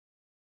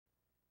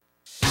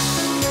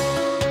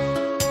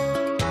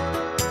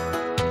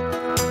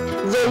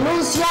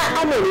Denuncia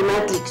anónima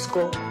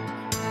Atlixco.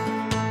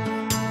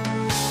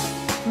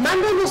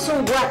 Mándanos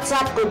un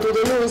WhatsApp con tu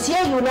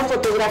denuncia y una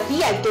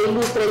fotografía que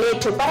ilustre el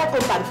hecho para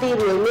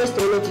compartirlo en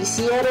nuestro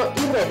noticiero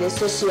y redes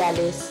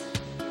sociales.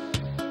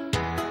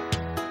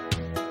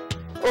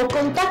 O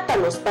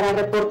contáctanos para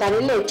reportar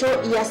el hecho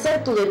y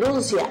hacer tu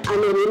denuncia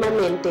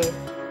anónimamente.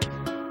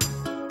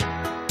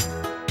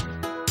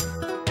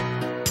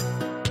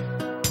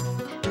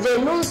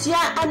 Denuncia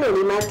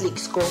anónima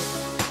Atlixco.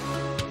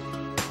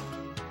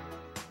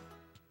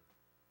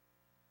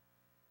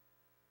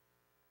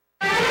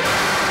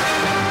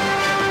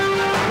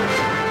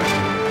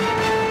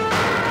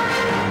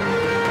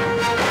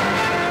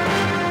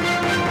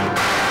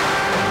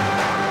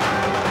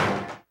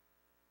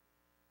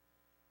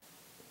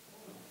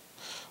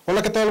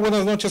 Hola, ¿qué tal?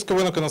 Buenas noches, qué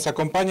bueno que nos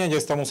acompañan. Ya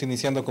estamos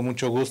iniciando con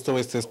mucho gusto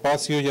este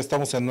espacio, ya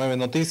estamos en 9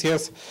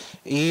 Noticias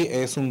y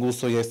es un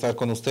gusto ya estar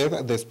con usted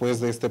después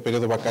de este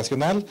periodo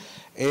vacacional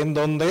en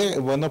donde,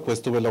 bueno,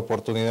 pues tuve la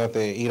oportunidad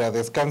de ir a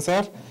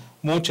descansar.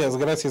 Muchas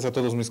gracias a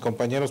todos mis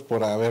compañeros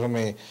por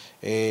haberme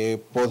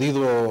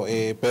podido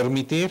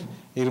permitir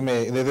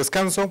irme de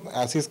descanso,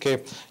 así es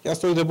que ya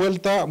estoy de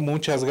vuelta.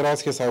 Muchas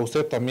gracias a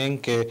usted también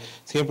que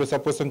siempre se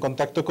ha puesto en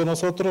contacto con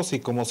nosotros y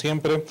como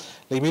siempre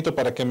le invito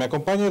para que me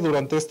acompañe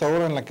durante esta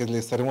hora en la que le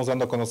estaremos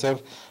dando a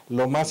conocer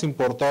lo más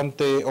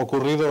importante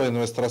ocurrido en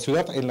nuestra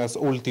ciudad en las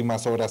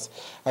últimas horas.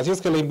 Así es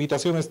que la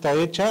invitación está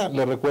hecha.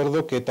 Le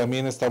recuerdo que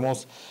también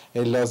estamos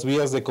en las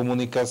vías de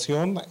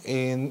comunicación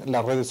en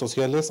las redes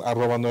sociales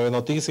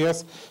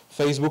 @9noticias,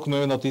 Facebook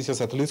 9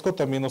 Noticias Atlixco.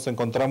 También nos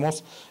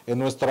encontramos en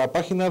nuestra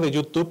página de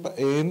YouTube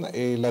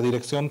en la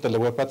dirección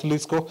Teleweb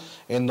Atlixco,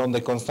 en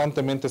donde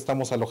constantemente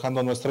estamos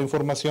alojando nuestra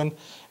información.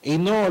 Y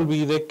no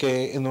olvide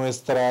que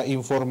nuestra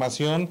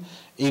información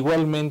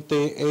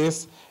igualmente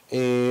es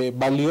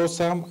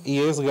valiosa y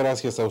es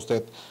gracias a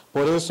usted.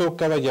 Por eso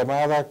cada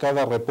llamada,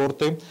 cada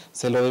reporte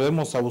se lo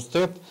debemos a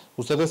usted.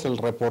 Usted es el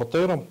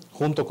reportero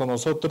junto con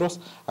nosotros,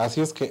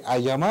 así es que a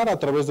llamar a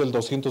través del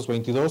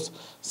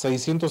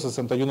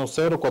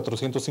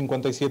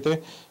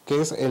 222-661-0457,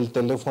 que es el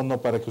teléfono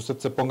para que usted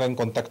se ponga en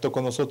contacto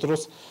con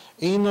nosotros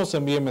y nos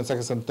envíe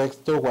mensajes en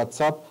texto,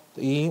 WhatsApp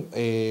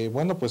y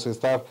bueno, pues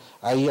estar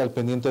ahí al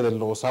pendiente de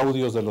los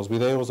audios, de los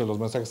videos, de los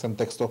mensajes en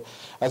texto.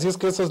 Así es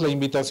que esa es la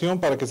invitación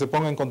para que se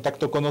ponga en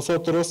contacto con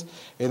nosotros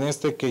en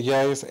este que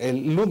ya es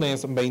el lunes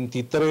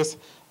 23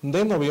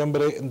 de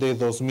noviembre de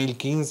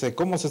 2015.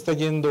 ¿Cómo se está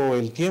yendo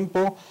el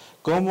tiempo?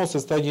 ¿Cómo se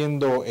está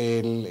yendo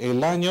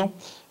el año?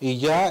 Y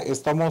ya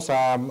estamos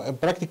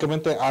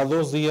prácticamente a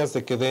 2 días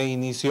de que dé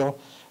inicio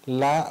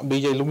la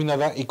Villa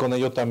Iluminada y con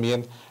ello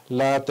también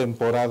la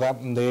temporada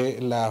de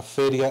la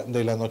Feria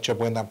de la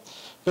Nochebuena.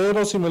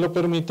 Pero si me lo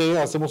permite,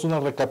 hacemos una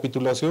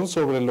recapitulación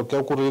sobre lo que ha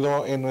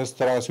ocurrido en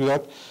nuestra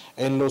ciudad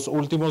en los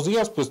últimos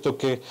días, puesto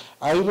que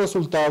hay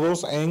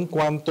resultados en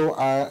cuanto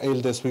a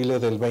el desfile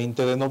del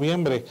 20 de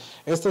noviembre.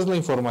 Esta es la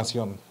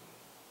información.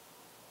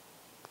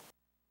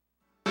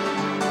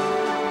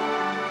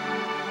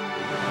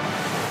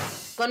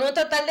 Con un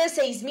total de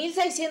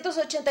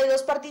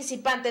 6.682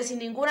 participantes y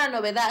ninguna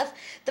novedad,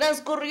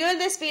 transcurrió el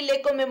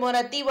desfile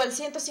conmemorativo al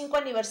 105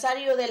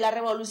 aniversario de la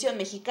Revolución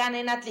Mexicana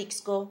en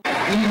Atlixco.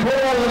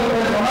 Informa del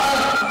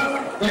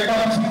personal que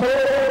participó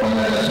en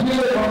el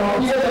desfile con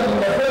motivo del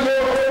aniversario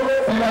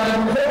de la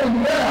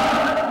Revolución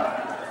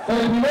Mexicana. El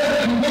primer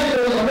regimiento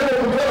de la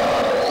Revolución,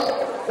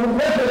 un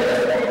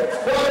jefe,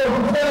 4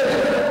 oficiales,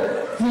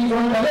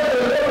 59 de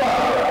tropa,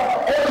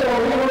 8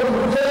 oficiales,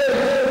 un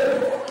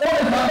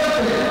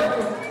estandarte.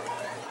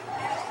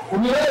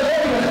 Unidades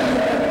móviles,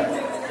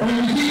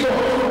 25,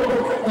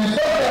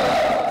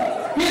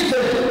 escoltas, 15,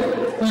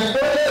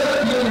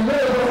 escoltas y el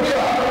número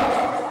deportiva,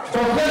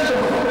 200,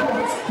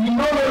 y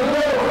nombre de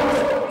juego,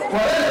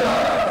 40,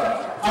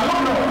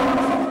 alumnos,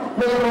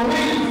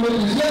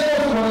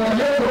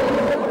 4.748,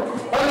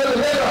 padres de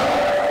guerra,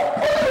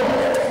 8,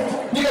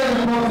 ligas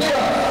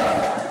deportivas,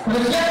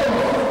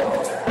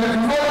 300,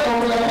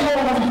 personal operativo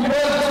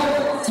municipal,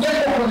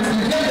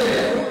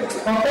 147,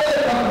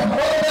 papeles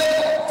participantes,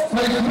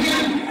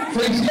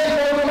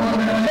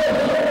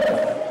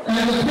 6.692 en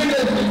el desfile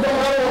del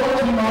Estado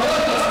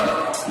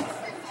Primavera.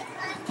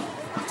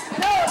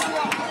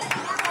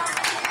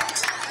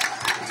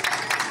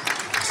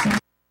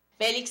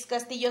 Félix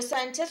Castillo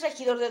Sánchez,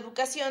 regidor de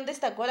Educación,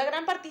 destacó la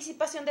gran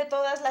participación de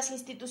todas las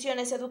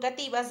instituciones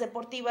educativas,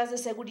 deportivas, de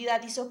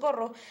seguridad y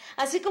socorro,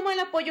 así como el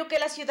apoyo que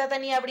la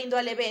ciudadanía brindó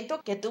al evento,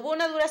 que tuvo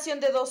una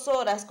duración de 2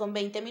 horas con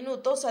 20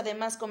 minutos.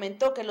 Además,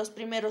 comentó que los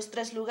primeros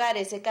 3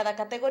 lugares de cada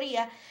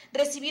categoría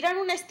recibirán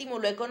un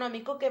estímulo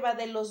económico que va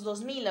de los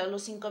 2,000 a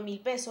los 5,000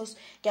 pesos,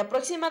 que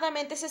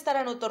aproximadamente se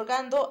estarán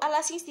otorgando a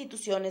las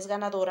instituciones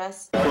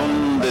ganadoras.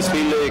 Un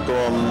desfile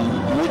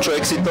con mucho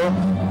éxito,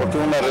 porque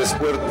una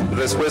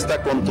respuesta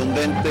respuesta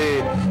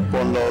contundente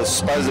con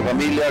los padres de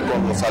familia,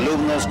 con los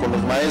alumnos, con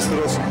los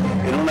maestros,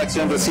 en una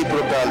acción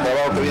recíproca al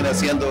trabajo que viene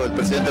haciendo el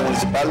presidente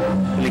municipal,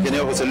 el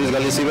ingeniero José Luis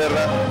Galicia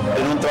Iberra,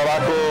 en un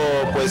trabajo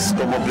pues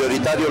como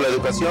prioritario la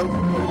educación,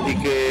 y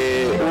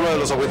que uno de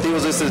los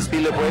objetivos de este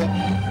desfile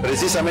fue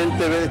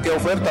precisamente ver qué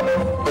oferta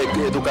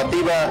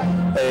educativa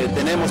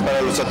tenemos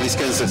para los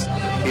atlisquenses.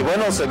 Y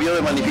bueno, se vio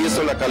de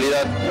manifiesto la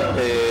calidad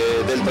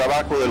del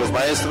trabajo de los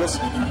maestros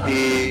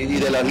y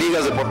de las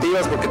ligas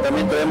deportivas, porque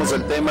también tenemos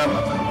el tema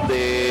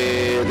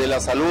de la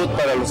salud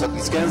para los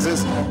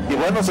atlisquenses, y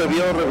bueno, se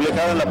vio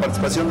reflejado en la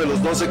participación de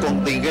los 12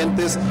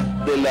 contingentes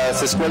de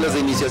las escuelas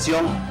de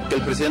iniciación que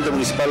el presidente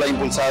municipal ha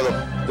impulsado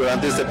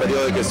durante este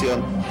periodo de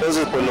gestión.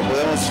 Entonces, pues lo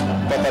podemos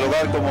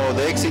catalogar como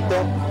de éxito,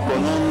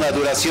 con una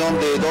duración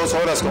de 2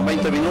 horas con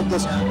 20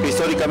 minutos, que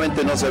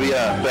históricamente no se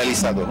había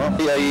realizado, ¿no?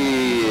 Y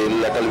ahí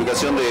la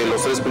calificación de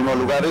los 3 primeros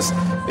lugares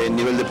en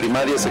nivel de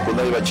primaria,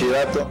 secundaria y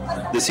bachillerato,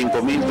 de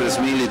 5,000,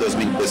 3,000 y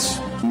 2,000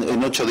 pesos.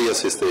 En 8 días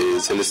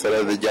se les estará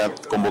ya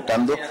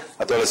convocando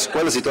a todas las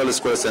escuelas, y todas las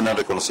escuelas tendrán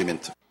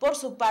reconocimiento. Por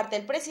su parte,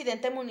 el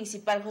presidente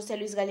municipal José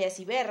Luis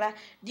Galicia Iberra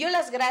dio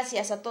las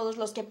gracias a todos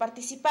los que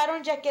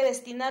participaron, ya que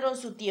destinaron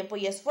su tiempo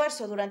y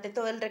esfuerzo durante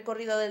todo el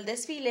recorrido del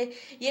desfile,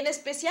 y en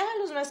especial a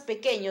los más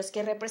pequeños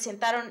que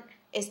representaron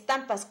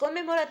estampas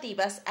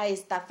conmemorativas a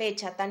esta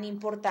fecha tan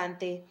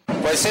importante.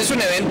 Pues es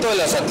un evento de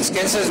los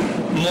atlisquenses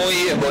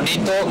muy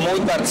bonito, muy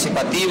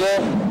participativo.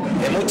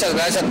 Muchas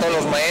gracias a todos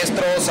los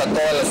maestros, a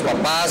todos los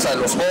papás, a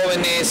los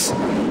jóvenes,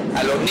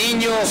 a los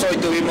niños. Hoy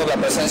tuvimos la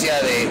presencia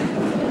de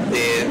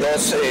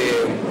 2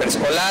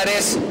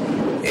 preescolares.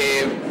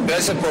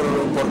 Gracias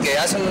porque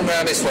hacen un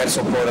gran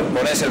esfuerzo por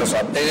ponerse los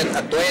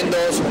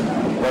atuendos,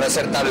 por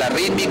hacer tablas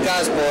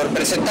rítmicas, por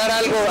presentar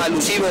algo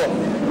alusivo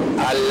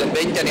al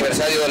 20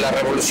 aniversario de la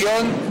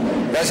Revolución.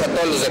 Gracias a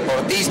todos los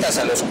deportistas,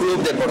 a los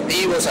clubes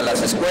deportivos, a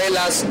las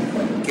escuelas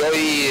que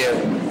hoy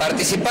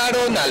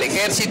participaron, al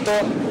ejército,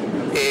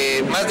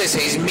 más de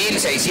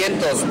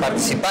 6,600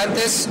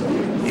 participantes.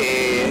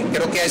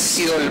 Creo que ha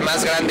sido el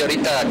más grande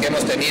ahorita que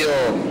hemos tenido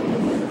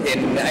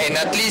en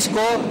Atlixco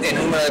en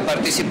número de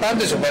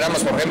participantes.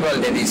 Superamos, por ejemplo,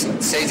 el de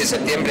 16 de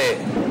septiembre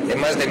de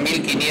más de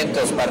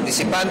 1,500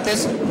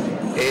 participantes.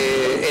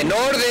 En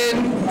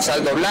orden,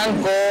 saldo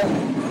blanco,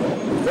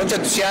 mucho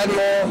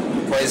entusiasmo,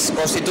 pues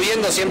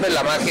constituyendo siempre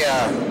la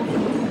magia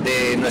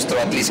de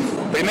nuestro Atlixco.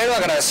 Primero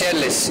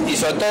agradecerles y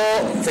sobre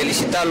todo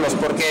felicitarlos,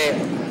 porque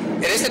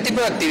en este tipo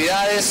de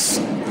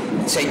actividades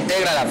se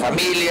integra la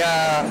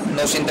familia,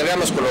 nos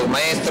integramos con los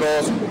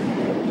maestros,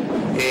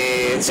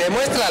 se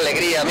demuestra la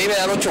alegría. A mí me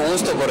da mucho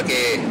gusto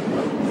porque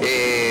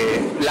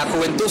la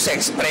juventud se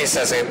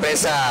expresa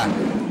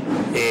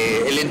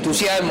el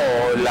entusiasmo,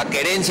 la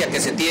querencia que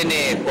se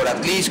tiene por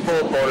Atlixco,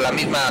 por la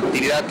misma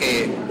actividad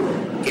que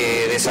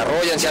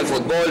desarrollan, sea el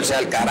fútbol, sea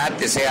el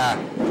karate, sea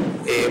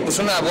pues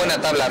una buena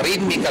tabla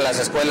rítmica. Las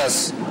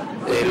escuelas,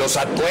 los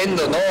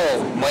atuendos, ¿no?,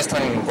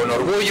 muestran con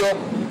orgullo.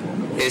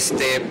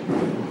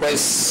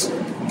 Pues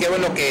qué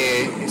bueno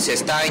que se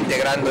está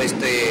integrando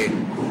este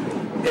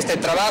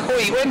trabajo,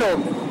 y bueno,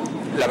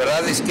 la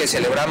verdad es que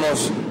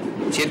celebramos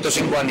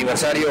 105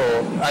 aniversario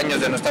años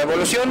de nuestra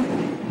evolución.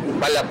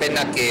 Vale la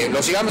pena que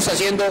lo sigamos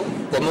haciendo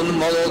como un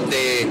modo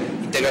de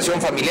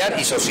integración familiar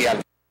y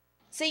social.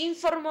 Se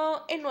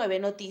informó en 9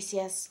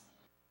 Noticias.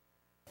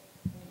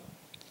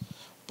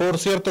 Por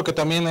cierto que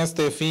también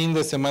este fin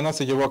de semana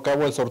se llevó a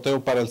cabo el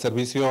sorteo para el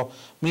Servicio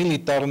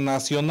Militar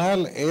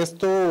Nacional.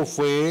 Esto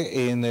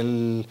fue en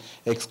el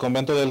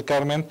exconvento del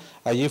Carmen.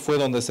 Allí fue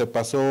donde se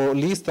pasó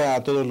lista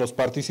a todos los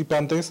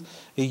participantes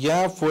y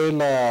ya fue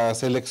la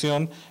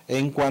selección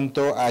en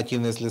cuanto a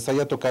quienes les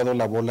haya tocado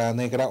la bola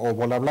negra o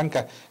bola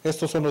blanca.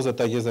 Estos son los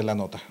detalles de la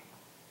nota.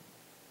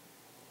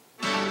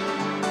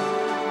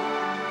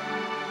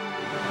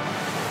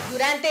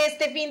 Durante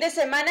este fin de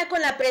semana,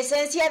 con la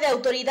presencia de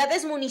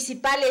autoridades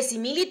municipales y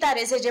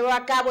militares, se llevó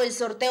a cabo el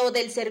sorteo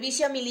del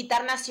Servicio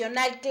Militar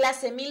Nacional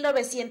clase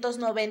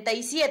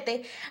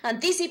 1997,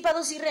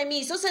 anticipados y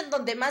remisos, en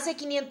donde más de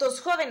 500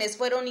 jóvenes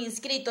fueron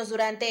inscritos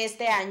durante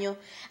este año.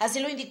 Así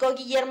lo indicó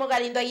Guillermo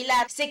Galindo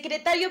Aguilar,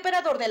 secretario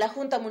operador de la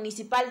Junta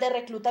Municipal de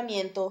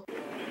Reclutamiento.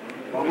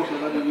 Vamos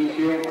a dar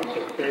inicio al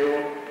sorteo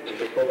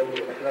de todos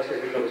de la clase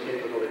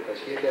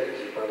 1997,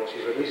 anticipados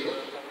y remisos.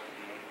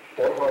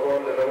 Por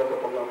favor, les ruego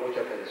que pongan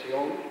mucha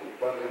atención,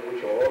 guarden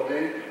mucho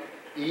orden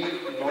y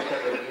no se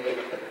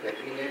retiren hasta que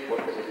termine,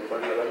 porque se les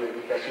van a dar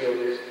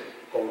indicaciones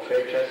con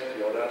fechas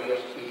y horarios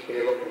y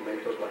qué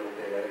documentos van a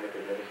entregar en el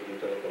primer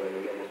regimiento de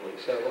proveeduría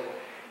motorizado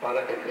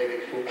para que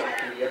entreguen su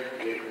cartilla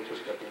y entren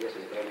sus cartillas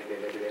en trámite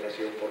de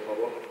liberación, por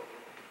favor.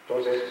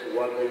 Entonces,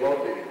 guarden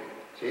orden,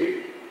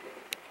 ¿sí?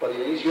 Para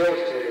inicio,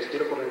 les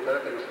quiero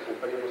comentar que nos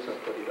acompañan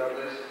nuestras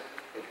autoridades,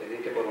 el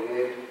teniente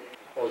coronel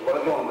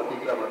Osvaldo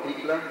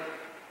Matitla,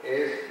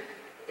 es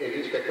el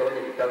inspector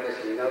militar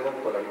designado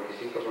por la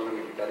 25 zona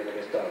militar en el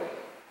Estado.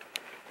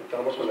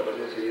 Contamos con la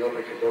presencia del señor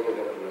regidor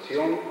de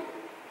Gobernación,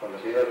 con la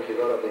señora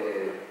regidora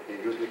de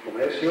Industria y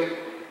Comercio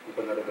y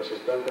con la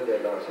representante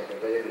de la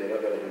Secretaría General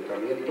del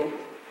Ayuntamiento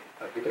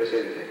aquí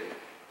presente.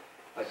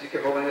 Así Así que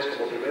jóvenes,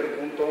 como primer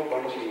punto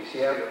vamos a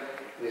iniciar.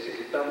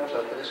 Necesitamos a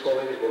 3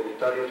 jóvenes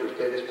voluntarios de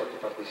ustedes para que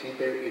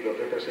participen y los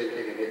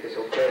representen en este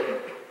sorteo.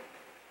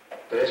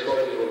 3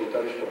 jóvenes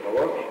voluntarios, por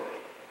favor.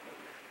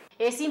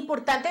 Es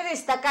importante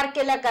destacar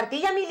que la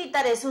cartilla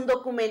militar es un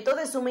documento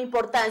de suma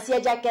importancia,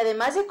 ya que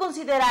además de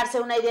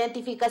considerarse una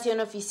identificación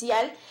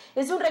oficial,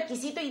 es un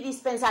requisito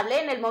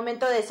indispensable en el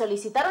momento de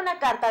solicitar una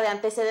carta de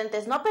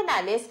antecedentes no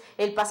penales,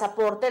 el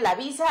pasaporte, la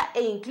visa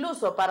e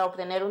incluso para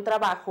obtener un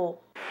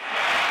trabajo.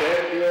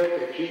 Sergio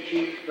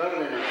Techichi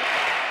Cárdenas.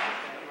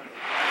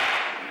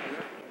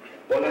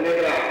 Bola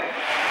negra.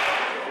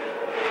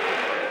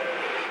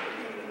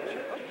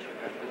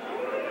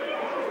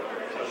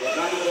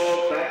 Alejandro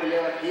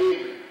Tapia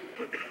Gil.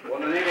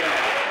 Bola negra.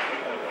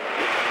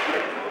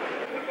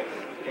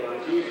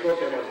 Francisco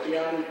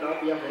Sebastián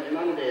Tapia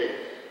Fernández.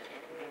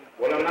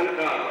 Bola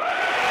blanca.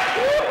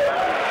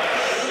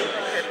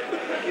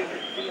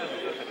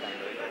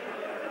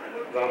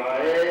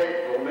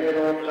 Rafael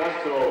Romero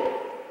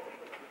Castro.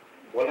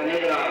 Bola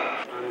negra.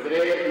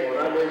 Andrés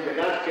Morales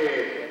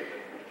Velázquez.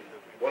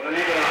 Bola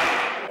negra.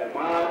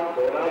 Omar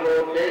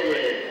Dorado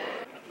Telles.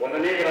 Bola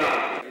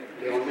negra.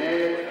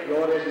 Leonel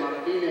Flores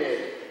Martínez.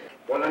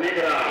 Bola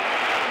negra.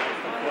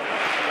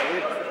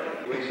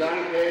 Luis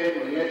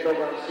Ángel Nieto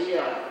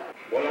García.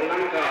 Bola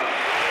blanca.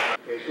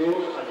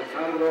 Jesús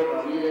Alejandro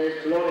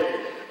Ramírez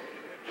Flores.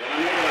 Bola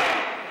negra.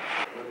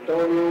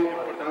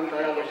 Antonio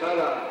Alcántara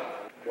Lozada.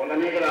 Bola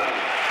negra.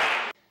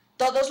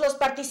 Todos los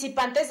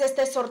participantes de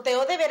este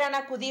sorteo deberán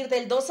acudir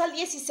del 2 al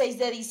 16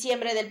 de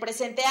diciembre del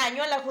presente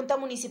año a la Junta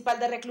Municipal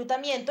de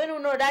Reclutamiento en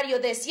un horario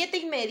de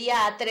 7:30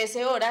 a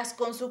 13 horas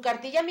con su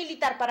cartilla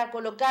militar para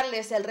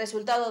colocarles el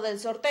resultado del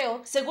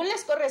sorteo según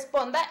les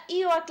corresponda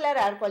y o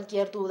aclarar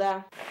cualquier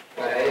duda.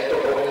 Para esto,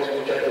 jóvenes,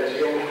 mucha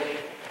atención.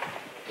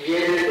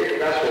 Tienen el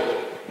plazo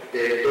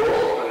del 2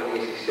 al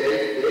 16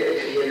 de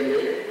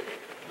diciembre,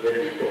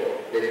 repito,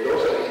 del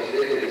 2 al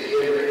 16 de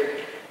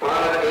diciembre,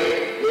 para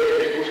que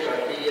lleven sus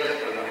cartillas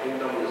a la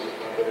Junta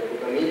Municipal de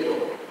Reclutamiento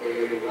en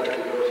el lugar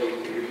que yo los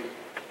inscribí,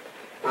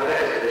 para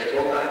que se les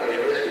ponga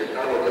el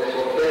resultado del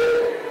sorteo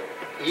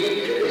y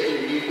se les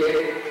indique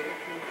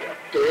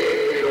qué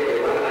es lo que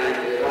van a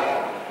entregar,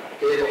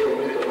 qué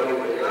documentos van a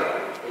entregar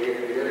en el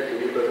primer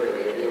regimiento de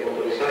caballería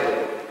motorizado.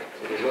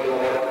 Se les van a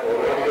dar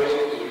horarios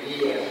y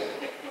días.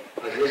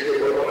 Así es que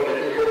vuelvo a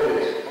repetir,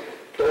 jóvenes,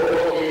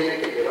 todos tienen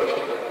que llevar su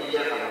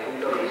cartilla a la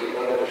Junta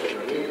Municipal de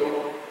Reclutamiento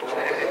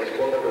para que se les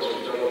ponga el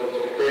resultado del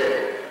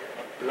sorteo.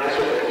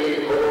 Plazo que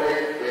tienen,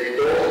 jóvenes, del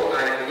 2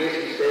 al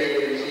 16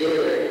 de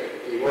diciembre,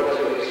 igual a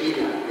su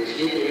oficina, de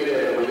 7:30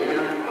 de la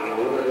mañana a la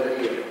 1 del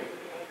día.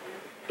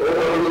 Todas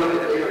las dudas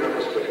que tengan al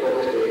respecto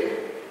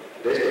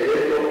de este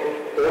evento,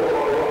 por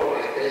favor,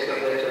 hasta esa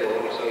fecha lo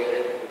vamos a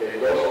ver del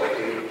 2 al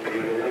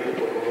 16,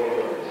 por favor,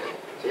 jóvenes.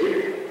 ¿Sí?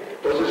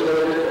 Entonces,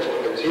 jóvenes, por su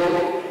atención,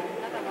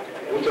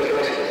 muchas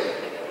gracias.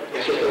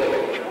 Eso es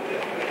todo.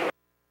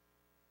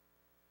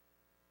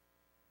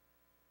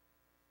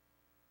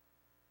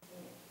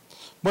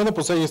 Bueno,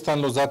 pues ahí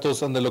están los datos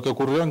de lo que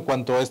ocurrió en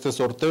cuanto a este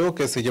sorteo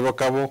que se llevó a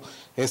cabo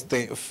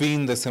este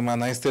fin de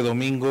semana, este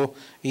domingo,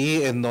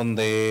 y en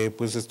donde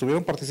pues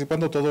estuvieron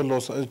participando todos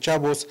los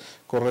chavos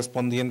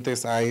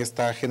correspondientes a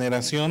esta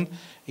generación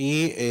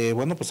y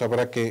bueno, pues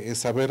habrá que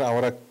saber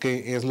ahora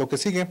qué es lo que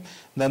sigue.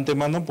 De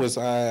antemano, pues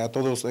a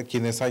todos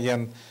quienes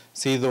hayan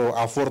sido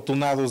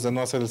afortunados de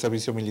no hacer el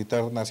servicio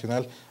militar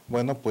nacional,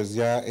 bueno, pues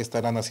ya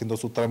estarán haciendo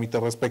su trámite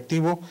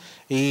respectivo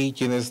y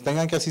quienes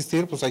tengan que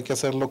asistir, pues hay que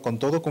hacerlo con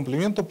todo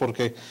cumplimiento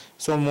porque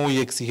son muy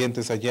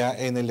exigentes allá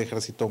en el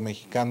ejército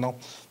mexicano,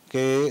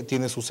 que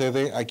tiene su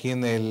sede aquí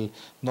en el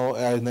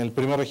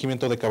primer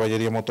regimiento de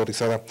caballería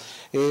motorizada.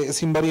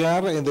 Sin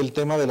variar del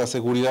tema de la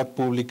seguridad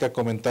pública,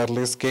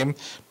 comentarles que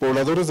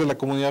pobladores de la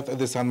comunidad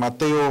de San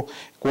Mateo,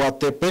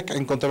 Coatepec,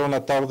 encontraron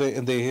la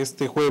tarde de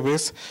este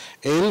jueves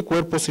el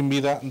cuerpo sin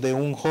vida de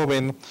un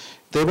joven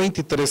de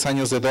 23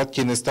 años de edad,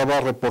 quien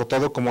estaba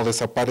reportado como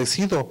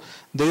desaparecido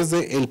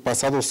desde el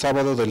pasado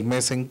sábado del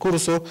mes en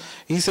curso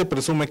y se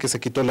presume que se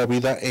quitó la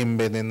vida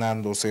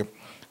envenenándose.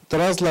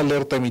 Tras la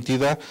alerta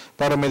emitida,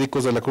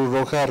 paramédicos de la Cruz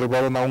Roja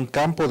arribaron a un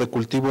campo de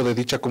cultivo de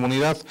dicha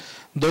comunidad,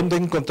 donde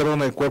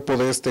encontraron el cuerpo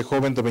de este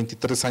joven de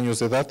 23 años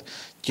de edad,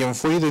 quien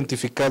fue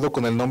identificado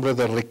con el nombre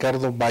de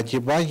Ricardo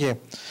Valle.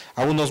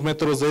 A unos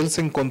metros de él se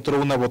encontró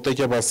una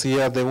botella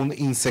vacía de un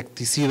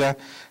insecticida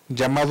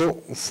llamado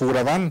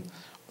Furadán,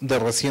 de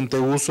reciente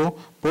uso,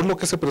 por lo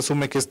que se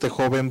presume que este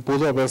joven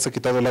pudo haberse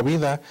quitado la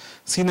vida.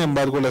 Sin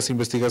embargo, las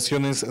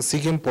investigaciones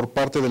siguen por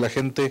parte de la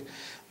gente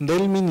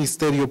del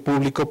Ministerio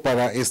Público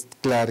para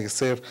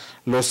esclarecer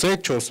los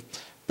hechos.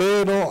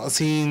 Pero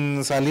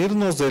sin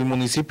salirnos del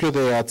municipio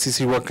de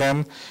Atlixco,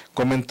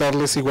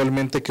 comentarles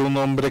igualmente que un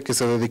hombre que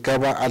se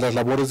dedicaba a las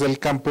labores del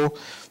campo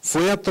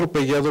fue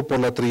atropellado por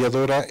la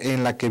trilladora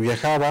en la que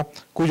viajaba,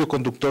 cuyo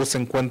conductor se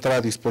encuentra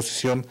a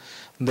disposición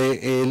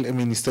del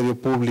Ministerio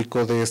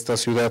Público de esta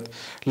ciudad.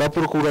 La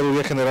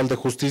Procuraduría General de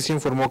Justicia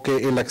informó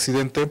que el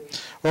accidente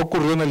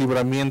ocurrió en el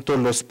libramiento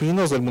Los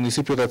Pinos del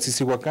municipio de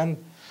Atlixco,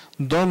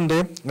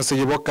 donde se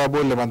llevó a cabo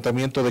el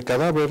levantamiento de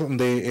cadáver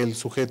del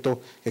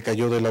sujeto que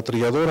cayó de la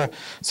trilladora.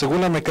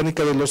 Según la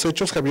mecánica de los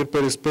hechos, Javier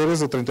Pérez Pérez,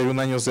 de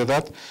 31 años de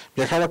edad,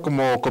 viajaba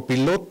como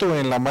copiloto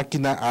en la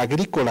máquina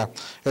agrícola.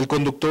 El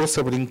conductor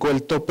se brincó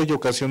el tope y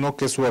ocasionó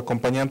que su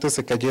acompañante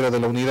se cayera de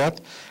la unidad,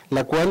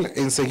 la cual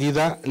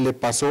enseguida le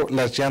pasó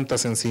las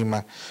llantas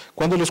encima.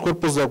 Cuando los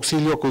cuerpos de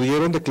auxilio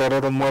acudieron,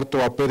 declararon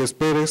muerto a Pérez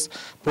Pérez,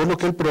 por lo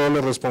que el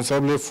probable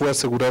responsable fue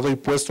asegurado y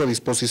puesto a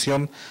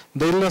disposición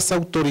de las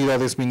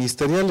autoridades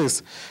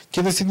ministeriales,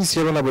 quienes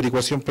iniciaron la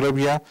averiguación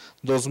previa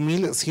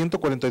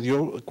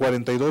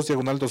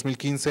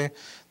 2142/2015,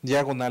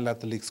 diagonal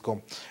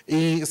Atlixco.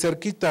 Y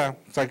cerquita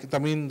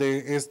también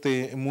de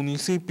este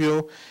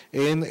municipio,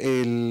 en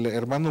el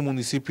hermano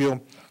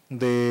municipio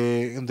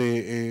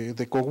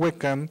de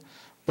Cohuecan,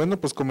 bueno,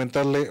 pues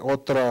comentarle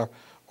otra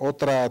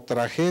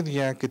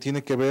tragedia que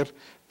tiene que ver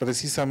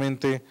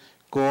precisamente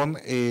con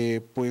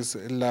pues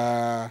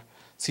la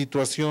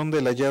situación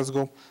del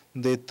hallazgo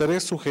de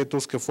 3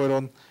 sujetos que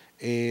fueron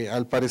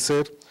al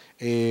parecer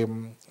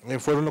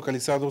fueron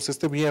localizados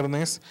este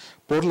viernes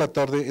por la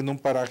tarde en un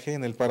paraje,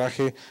 en el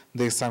paraje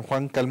de San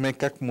Juan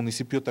Calmecac,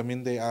 municipio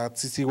también de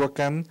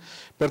Atzicihuacán,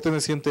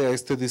 perteneciente a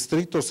este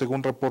distrito,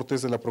 según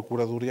reportes de la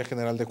Procuraduría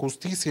General de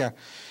Justicia.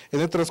 En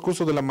el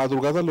transcurso de la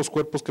madrugada, los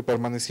cuerpos que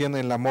permanecían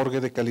en la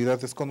morgue de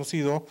calidad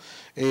desconocido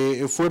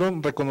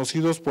fueron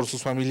reconocidos por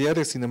sus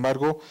familiares. Sin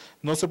embargo,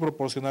 no se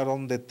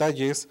proporcionaron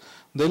detalles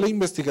de la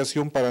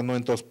investigación para no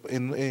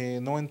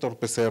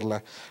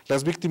entorpecerla.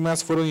 Las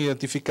víctimas fueron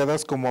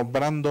identificadas como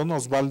Brandon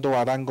Osvaldo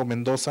Arango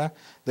Mendoza,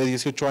 de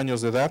 18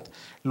 años de edad,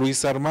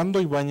 Luis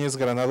Armando Ibáñez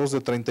Granados, de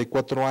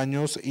 34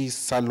 años, y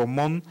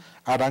Salomón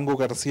Arango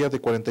García,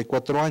 de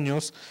 44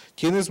 años,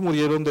 quienes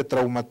murieron de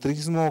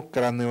traumatismo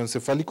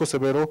cráneoencefálico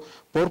severo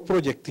por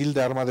proyectil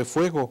de arma de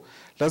fuego.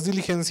 Las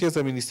diligencias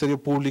del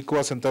Ministerio Público,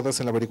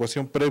 asentadas en la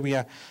averiguación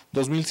previa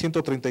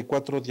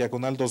 2134,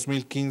 diagonal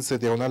 2015,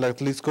 diagonal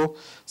Atlixco,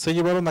 se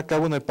llevaron a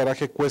cabo en el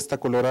paraje Cuesta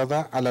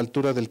Colorada, a la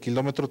altura del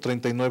kilómetro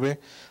 39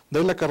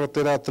 de la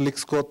carretera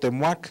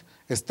Atlixco-Temuac,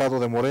 estado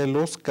de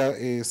Morelos,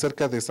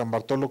 cerca de San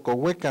Bartolo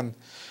Cohuecan.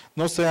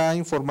 No se ha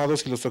informado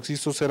si los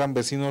occisos eran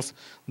vecinos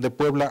de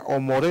Puebla o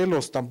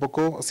Morelos,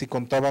 tampoco si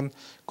contaban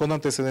con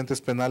antecedentes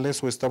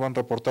penales o estaban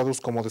reportados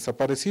como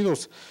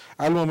desaparecidos.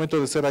 Al momento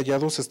de ser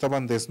hallados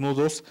estaban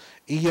desnudos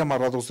y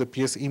amarrados de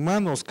pies y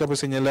manos. Cabe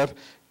señalar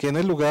que en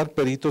el lugar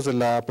peritos de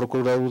la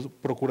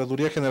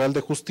Procuraduría General de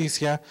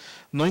Justicia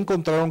no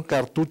encontraron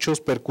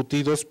cartuchos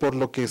percutidos, por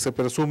lo que se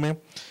presume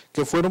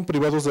que fueron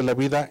privados de la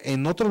vida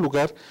en otro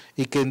lugar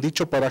y que en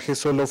dicho paraje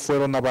solo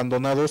fueron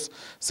abandonados,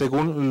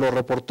 según lo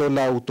reportó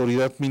la autoridad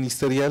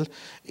ministerial.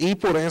 Y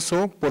por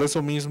eso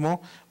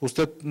mismo,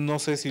 usted no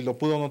sé si lo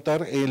pudo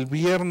notar, el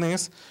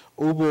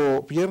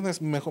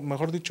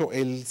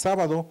el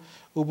sábado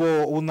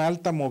hubo una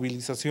alta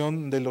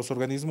movilización de los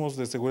organismos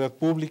de seguridad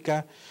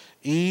pública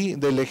y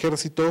del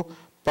ejército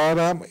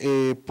para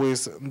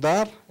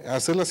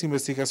hacer las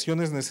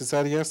investigaciones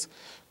necesarias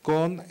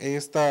con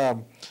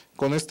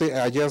este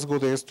hallazgo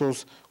de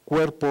estos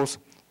cuerpos,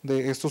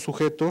 de estos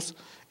sujetos,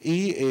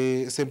 y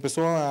se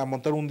empezó a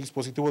montar un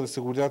dispositivo de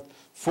seguridad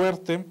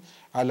fuerte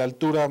a la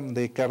altura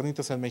de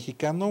Carnitas el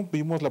Mexicano.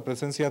 Vimos la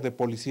presencia de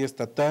policía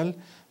estatal,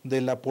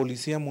 de la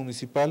policía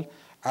municipal,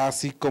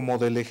 así como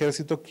del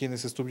ejército,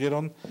 quienes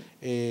estuvieron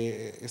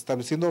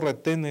estableciendo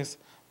retenes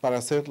para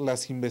hacer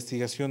las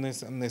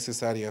investigaciones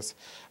necesarias.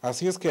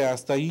 Así es que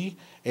hasta ahí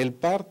el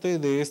parte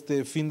de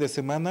este fin de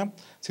semana.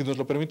 Si nos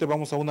lo permite,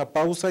 vamos a una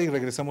pausa y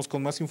regresamos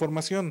con más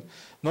información.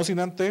 No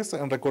sin antes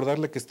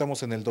recordarle que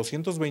estamos en el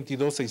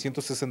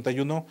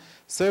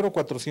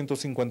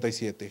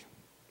 222-661-0457.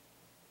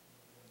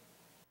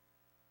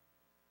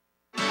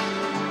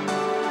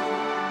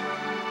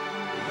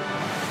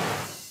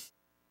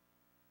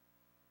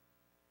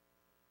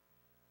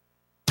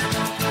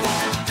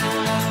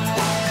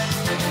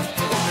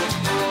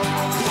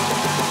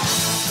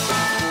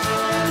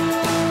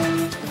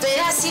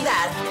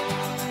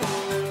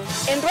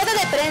 En rueda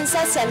de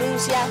prensa se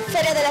anuncia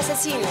Feria del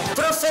Asesino.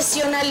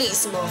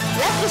 Profesionalismo.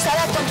 La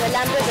cruzada contra el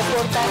hambre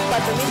reporta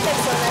 4.000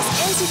 personas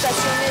en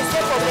situaciones de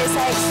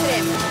pobreza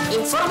extrema.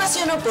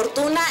 Información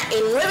oportuna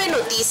en 9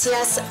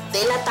 Noticias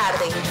de la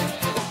tarde.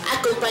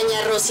 Acompaña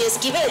a Rosy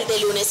Esquivel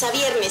de lunes a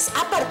viernes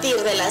a partir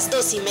de las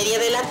 2:30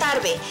 de la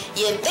tarde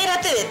y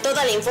entérate de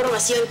toda la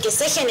información que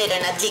se genera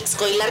en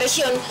Atlixco y la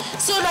región,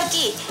 solo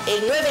aquí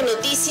en 9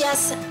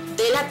 Noticias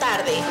de la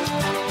tarde.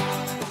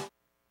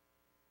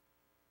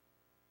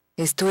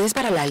 Esto es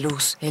para la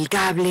luz, el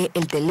cable,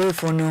 el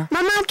teléfono.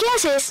 Mamá, ¿qué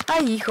haces?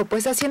 Ay, hijo,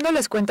 pues haciendo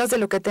las cuentas de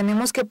lo que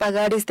tenemos que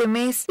pagar este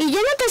mes. ¿Y ya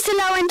no te has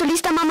celado en tu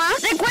lista, mamá?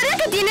 Recuerda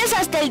que tienes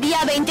hasta el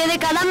día 20 de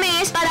cada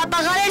mes para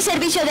pagar el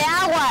servicio de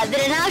agua,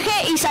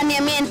 drenaje y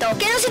saneamiento.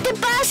 ¡Que no se te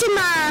pase,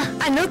 ma!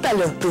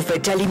 Anótalo, tu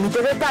fecha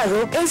límite de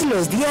pago es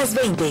los días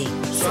 20.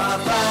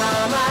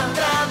 Suapama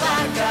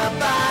trabaja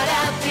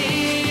para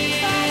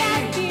ti.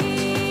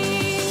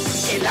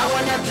 El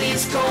agua en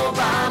Atlixco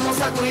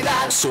vamos a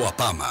cuidar.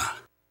 Suapama.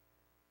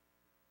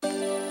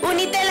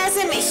 Unitelas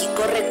de México.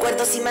 México,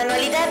 Recuerdos y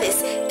Manualidades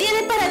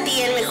tiene para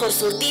ti el mejor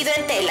surtido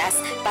en telas,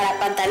 para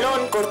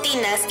pantalón,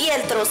 cortinas,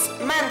 fieltros,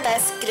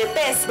 mantas,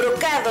 crepés,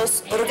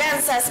 brocados,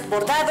 organzas,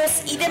 bordados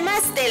y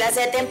demás telas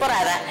de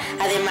temporada.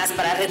 Además,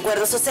 para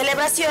recuerdos o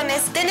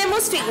celebraciones,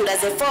 tenemos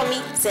figuras de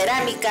foamy,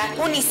 cerámica,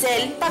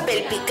 unicel,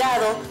 papel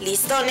picado,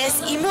 listones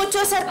y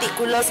muchos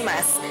artículos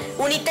más.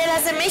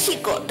 Unitelas de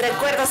México,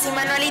 Recuerdos y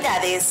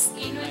Manualidades.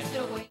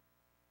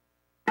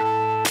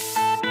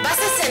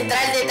 Base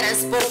Central de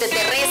Transporte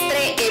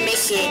Terrestre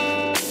MG.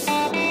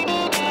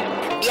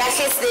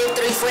 Viajes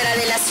dentro y fuera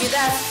de la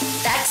ciudad,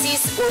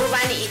 taxis,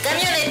 urban y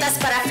camionetas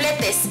para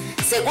fletes,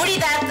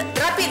 seguridad,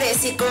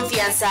 rapidez y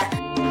confianza.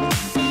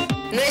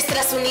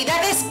 Nuestras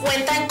unidades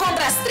cuentan con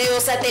rastreo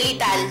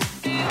satelital.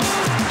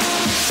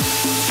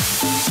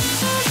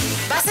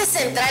 Base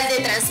Central de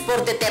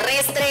Transporte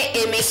Terrestre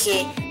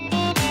MG.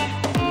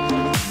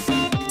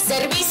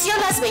 Servicio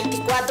las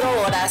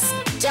 24 horas.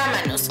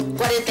 Llámanos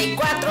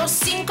 44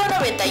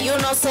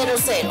 591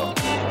 00.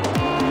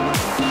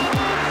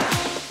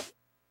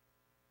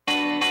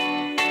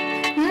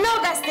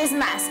 No gastes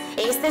más.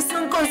 Este es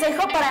un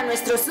consejo para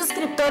nuestros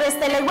suscriptores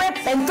Teleweb.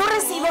 En tu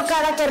recibo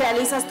cada que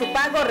realizas tu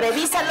pago,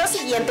 revisa los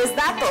siguientes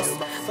datos: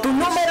 tu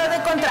número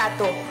de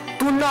contrato,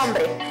 tu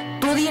nombre,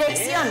 tu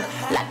dirección,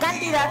 la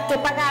cantidad que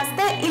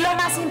pagaste y lo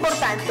más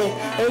importante,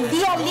 el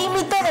día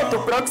límite de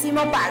tu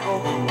próximo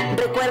pago.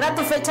 Recuerda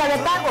tu fecha de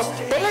pago.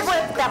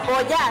 Teleweb te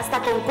apoya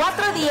hasta con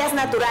 4 días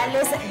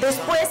naturales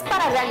después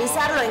para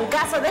realizarlo en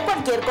caso de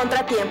cualquier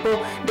contratiempo.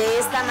 De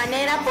esta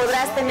manera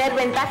podrás tener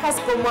ventajas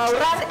como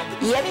ahorrar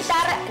y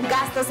evitar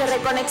gastos de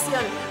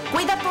reconexión.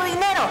 Cuida tu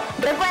dinero.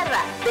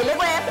 Recuerda,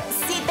 Teleweb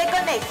sí te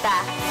conecta.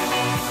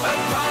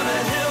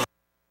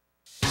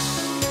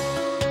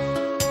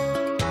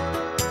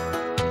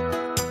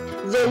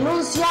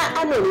 Denuncia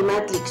anónima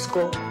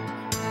Atlixco.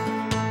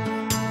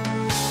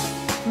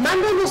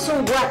 Mándanos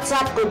un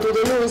WhatsApp con tu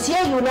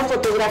denuncia y una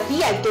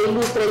fotografía que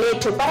ilustre el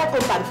hecho para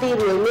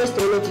compartirlo en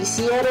nuestro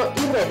noticiero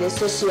y redes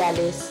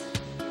sociales.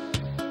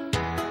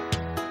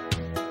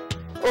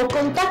 O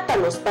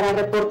contáctanos para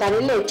reportar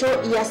el hecho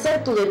y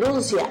hacer tu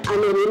denuncia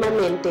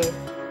anónimamente.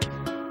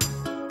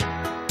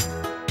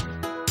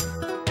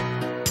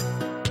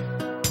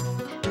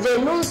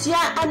 Denuncia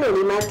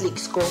anónima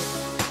Atlixco.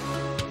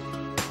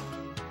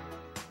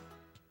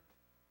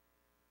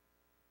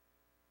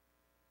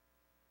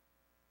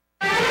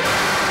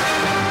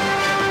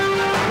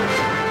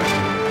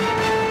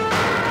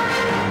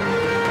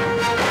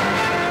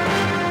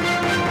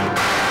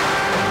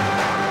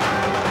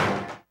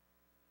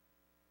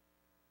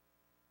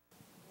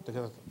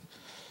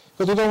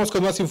 Continuamos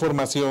con más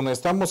información.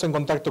 Estamos en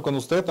contacto con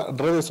usted.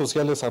 Redes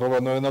sociales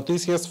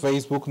 @9noticias,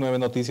 Facebook 9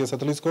 Noticias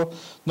Atlixco.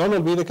 No lo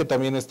olvide que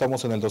también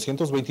estamos en el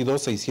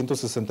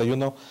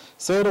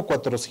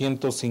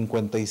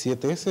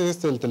 222-661-0457. Ese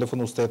es el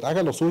teléfono usted.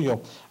 Haga lo suyo.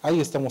 Ahí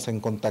estamos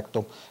en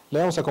contacto. Le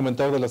vamos a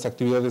comentar de las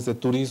actividades de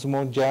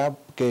turismo ya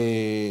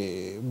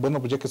que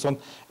son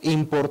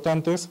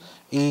importantes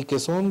y que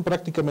son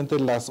prácticamente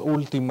las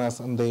últimas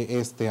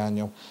de este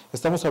año.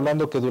 Estamos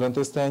hablando que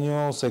durante este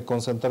año se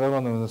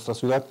concentraron en nuestra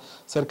ciudad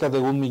cerca de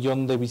 1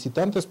 millón de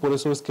visitantes, por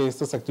eso es que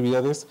estas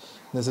actividades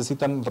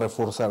necesitan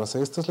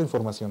reforzarse. Esta es la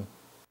información.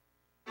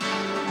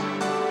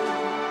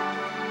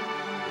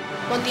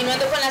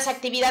 Continuando con las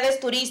actividades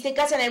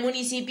turísticas en el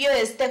municipio,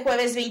 este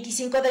jueves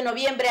 25 de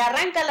noviembre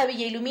arranca la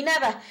Villa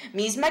Iluminada,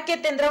 misma que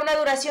tendrá una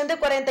duración de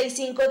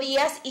 45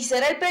 días y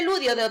será el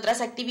preludio de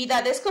otras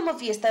actividades como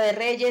Fiesta de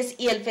Reyes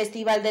y el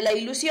Festival de la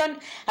Ilusión.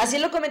 Así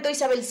lo comentó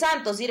Isabel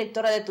Santos,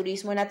 directora de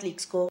Turismo en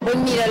Atlixco. Pues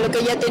mira, lo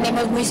que ya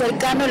tenemos muy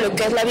cercano, lo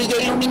que es la Villa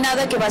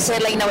Iluminada, que va a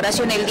ser la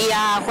inauguración el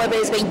día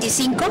jueves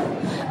 25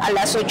 a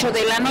las 8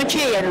 de la noche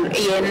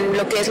y en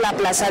lo que es la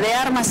Plaza de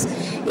Armas.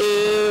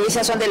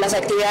 Esas son de las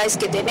actividades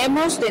que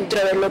tenemos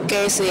dentro de lo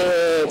que es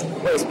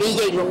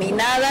Villa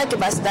Iluminada, que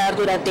va a estar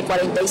durante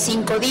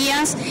 45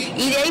 días,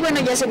 y de ahí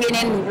ya se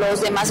vienen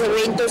los demás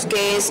eventos,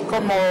 que es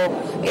como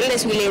el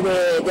desfile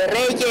de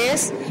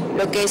Reyes,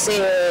 lo que es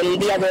el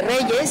Día de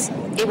Reyes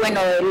y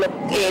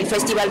el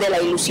Festival de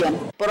la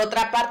Ilusión. Por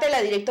otra parte,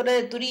 la directora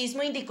de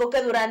Turismo indicó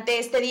que durante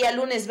este día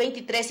lunes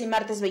 23 y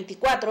martes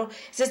 24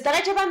 se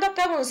estará llevando a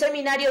cabo un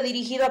seminario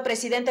dirigido a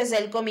presidentes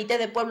del Comité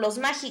de Pueblos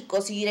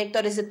Mágicos y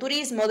directores de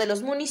turismo de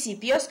los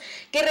municipios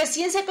que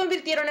recién se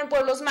convirtieron en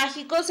pueblos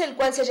mágicos, el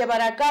cual se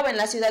llevará a cabo en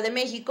la Ciudad de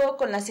México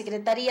con la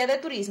Secretaría de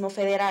Turismo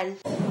Federal.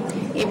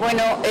 Y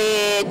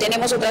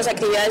tenemos otras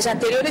actividades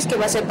anteriores que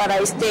va a ser para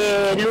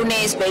este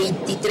lunes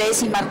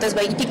 23 y martes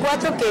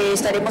 24, que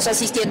estaremos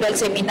asistiendo al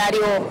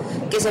seminario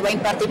que se va a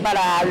impartir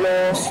para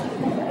los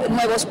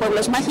nuevos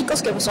pueblos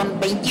mágicos, que son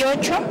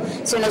 28.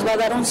 Se nos va a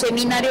dar un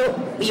seminario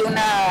y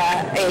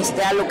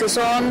a lo que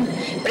son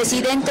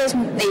presidentes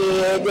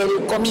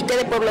del Comité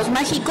de Pueblos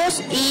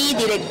Mágicos y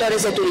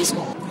directores de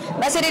turismo.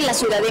 Va a ser en la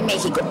Ciudad de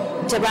México.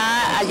 Se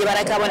va a llevar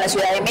a cabo en la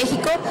Ciudad de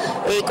México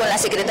con la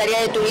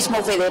Secretaría de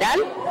Turismo Federal.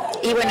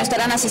 Y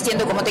estarán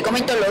asistiendo, como te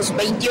comento, los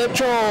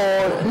 28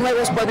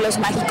 nuevos pueblos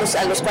mágicos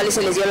a los cuales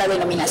se les dio la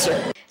denominación.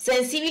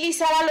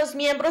 sensibilizar a los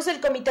miembros del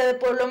Comité de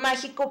Pueblo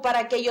Mágico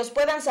para que ellos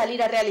puedan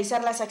salir a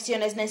realizar las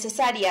acciones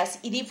necesarias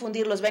y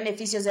difundir los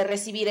beneficios de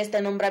recibir este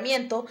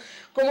nombramiento,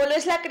 como lo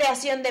es la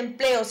creación de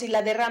empleos y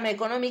la derrama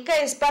económica,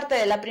 es parte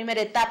de la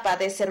primera etapa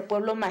de ser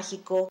Pueblo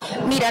Mágico.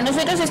 Mira,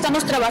 nosotros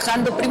estamos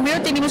trabajando,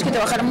 primero tenemos que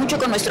trabajar mucho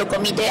con nuestro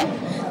comité,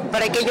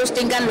 para que ellos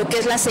tengan lo que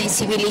es la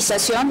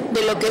sensibilización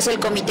de lo que es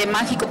el Comité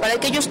Mágico, para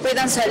que ellos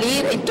puedan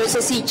salir,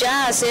 entonces sí,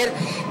 ya hacer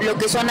lo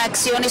que son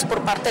acciones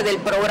por parte del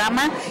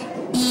programa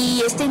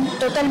y estén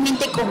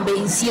totalmente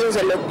convencidos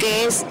de lo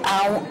que es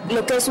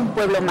un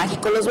pueblo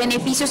mágico, los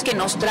beneficios que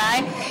nos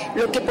trae,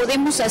 lo que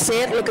podemos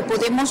hacer, lo que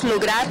podemos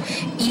lograr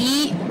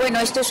y bueno,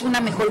 esto es una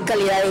mejor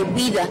calidad de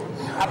vida.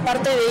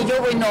 Aparte de ello,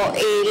 bueno,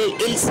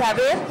 el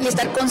saber y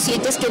estar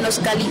conscientes que nos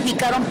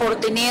calificaron por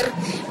tener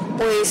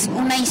pues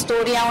una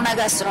historia, una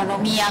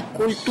gastronomía,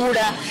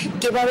 cultura,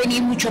 que va a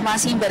venir mucho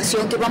más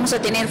inversión, que vamos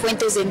a tener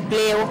fuentes de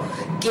empleo,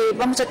 que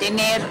vamos a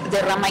tener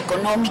derrama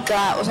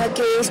económica, o sea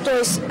que esto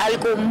es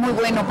algo muy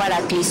bueno para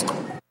Atlixco.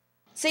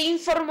 Se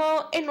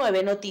informó en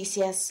 9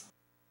 Noticias.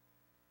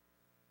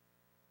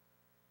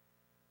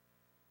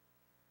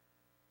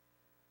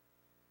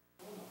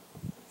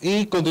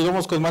 Y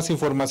continuamos con más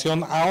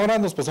información. Ahora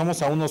nos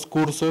pasamos a unos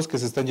cursos que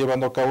se están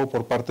llevando a cabo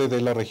por parte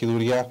de la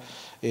regiduría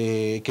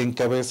que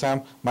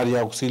encabeza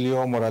María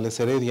Auxilio Morales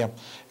Heredia.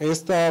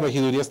 Esta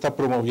regiduría está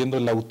promoviendo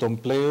el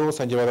autoempleo,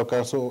 se han llevado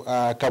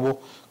a cabo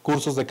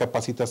cursos de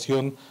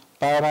capacitación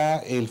para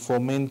el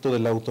fomento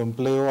del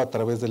autoempleo a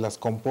través de las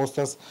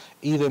compostas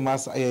y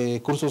demás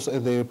cursos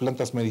de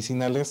plantas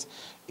medicinales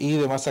y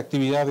demás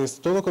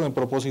actividades, todo con el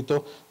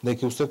propósito de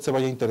que usted se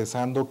vaya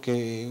interesando,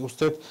 que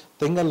usted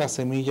tenga la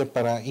semilla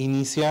para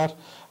iniciar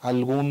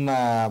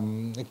alguna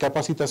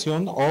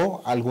capacitación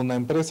o alguna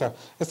empresa.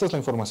 Esta es la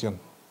información.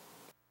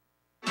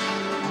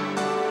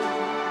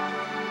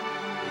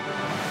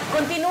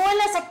 Continúan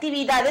las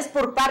actividades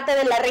por parte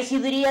de la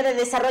Regiduría de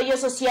Desarrollo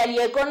Social y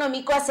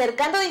Económico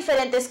acercando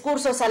diferentes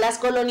cursos a las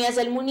colonias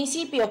del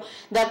municipio,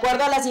 de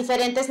acuerdo a las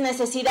diferentes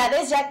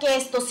necesidades, ya que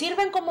estos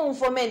sirven como un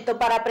fomento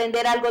para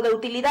aprender algo de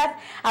utilidad,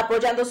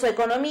 apoyando su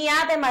economía,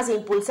 además de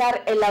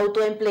impulsar el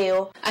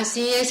autoempleo.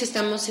 Así es,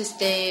 estamos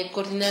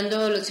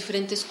coordinando los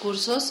diferentes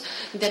cursos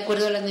de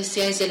acuerdo a las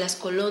necesidades de las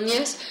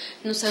colonias.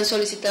 Nos han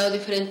solicitado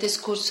diferentes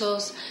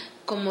cursos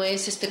como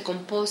es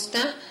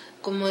composta,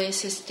 como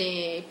es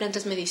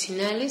plantas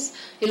medicinales,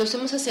 y los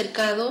hemos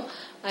acercado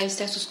a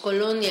sus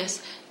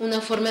colonias.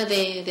 Una forma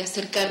de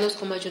acercarnos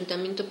como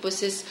ayuntamiento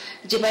pues es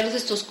llevarles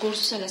estos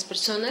cursos a las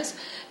personas,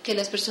 que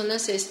las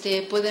personas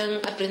puedan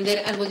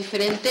aprender algo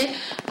diferente,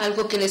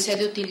 algo que les sea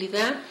de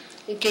utilidad,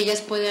 que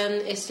ellas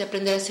puedan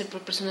aprender a ser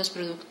personas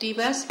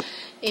productivas,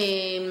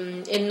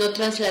 el no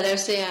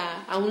trasladarse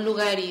a un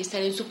lugar y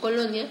estar en su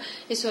colonia.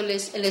 Eso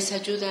les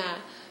ayuda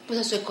pues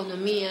a su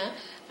economía,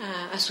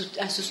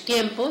 a sus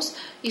tiempos,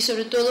 y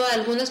sobre todo a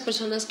algunas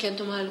personas que han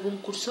tomado algún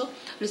curso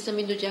lo están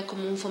viendo ya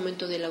como un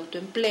fomento del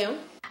autoempleo.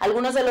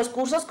 Algunos de los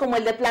cursos, como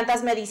el de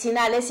plantas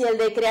medicinales y el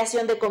de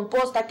creación de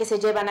composta que se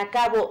llevan a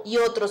cabo, y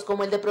otros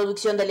como el de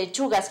producción de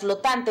lechugas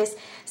flotantes,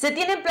 se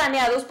tienen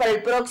planeados para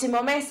el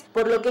próximo mes,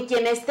 por lo que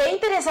quien esté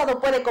interesado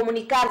puede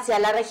comunicarse a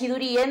la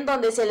regiduría, en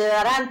donde se le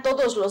darán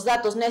todos los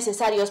datos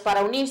necesarios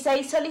para unirse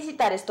y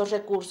solicitar estos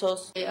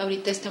recursos.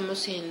 Ahorita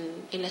estamos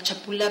en la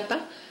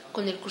Chapulapa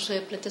con el curso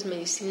de plantas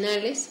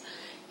medicinales.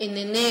 En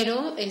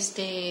enero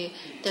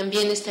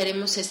también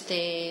estaremos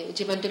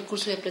llevando el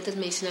curso de plantas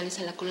medicinales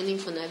a la colonia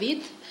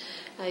Infonavit.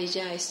 Ahí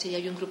ya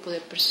hay un grupo de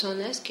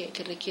personas que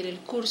requiere el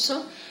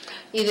curso.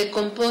 Y de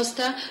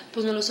composta,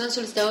 pues nos los han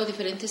solicitado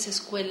diferentes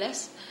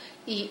escuelas,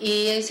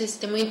 y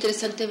es muy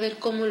interesante ver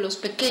cómo los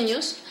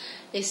pequeños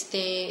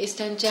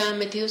están ya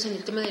metidos en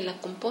el tema de la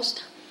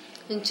composta.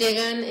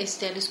 Llegan a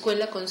la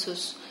escuela con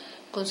sus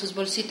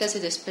bolsitas de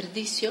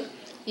desperdicio,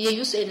 y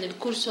ellos en el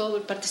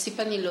curso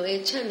participan y lo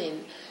echan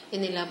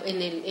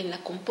en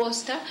la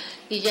composta,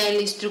 y ya el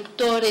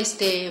instructor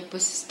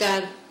pues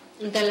da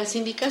las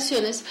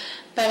indicaciones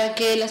para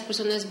que las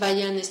personas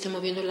vayan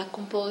moviendo la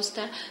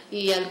composta,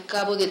 y al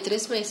cabo de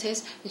 3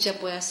 meses ya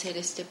pueda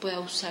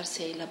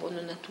usarse el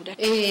abono natural.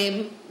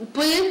 El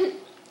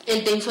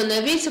de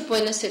Infonavit se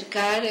pueden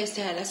acercar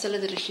a la sala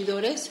de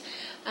regidores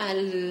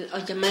al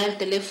llamar al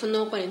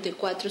teléfono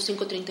 44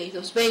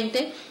 532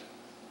 20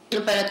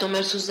 para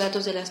tomar sus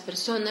datos de las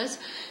personas,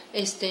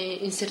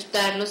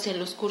 insertarlos en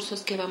los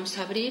cursos que vamos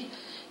a abrir.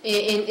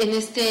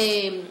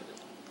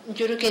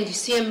 Yo creo que en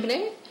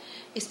diciembre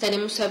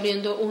estaremos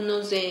abriendo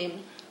unos de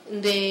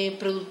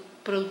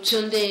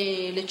producción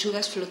de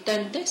lechugas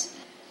flotantes,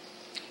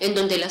 en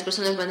donde las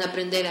personas van a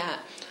aprender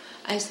a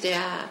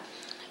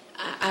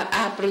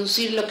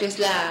producir lo que es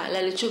la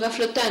lechuga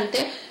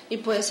flotante, y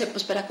puede ser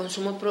pues para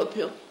consumo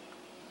propio,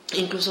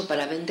 incluso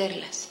para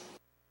venderlas.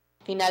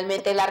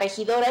 Finalmente, la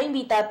regidora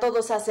invita a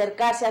todos a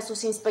acercarse a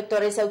sus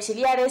inspectores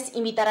auxiliares,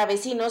 invitar a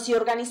vecinos y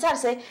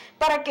organizarse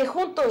para que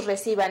juntos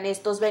reciban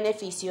estos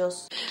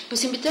beneficios.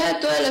 Pues invitar a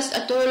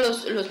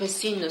todos los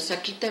vecinos.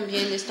 Aquí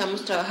también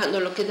estamos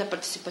trabajando lo que es la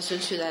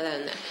participación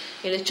ciudadana.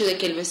 El hecho de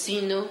que el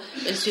vecino,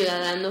 el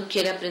ciudadano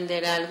quiera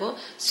aprender algo,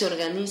 se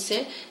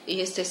organice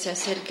y se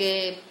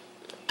acerque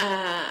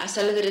a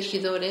sala de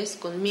regidores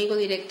conmigo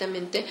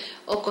directamente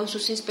o con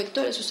sus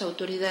inspectores, sus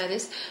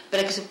autoridades,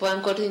 para que se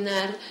puedan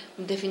coordinar,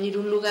 definir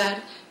un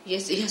lugar y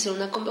hacer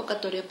una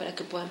convocatoria para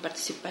que puedan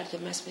participar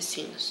demás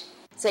vecinos.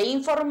 Se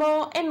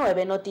informó en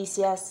 9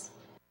 Noticias.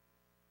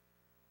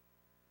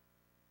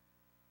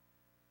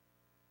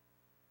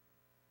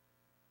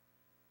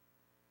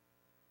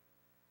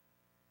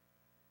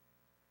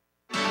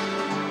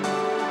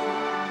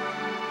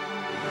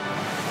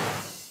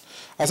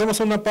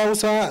 Hacemos una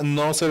pausa,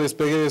 no se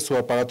despegue de su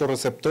aparato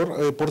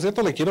receptor. Por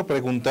cierto, le quiero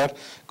preguntar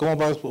cómo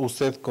va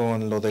usted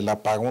con lo del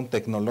apagón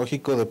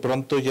tecnológico. De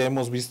pronto ya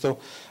hemos visto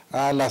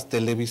a las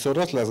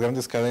televisoras, las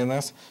grandes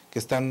cadenas que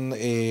están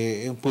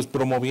pues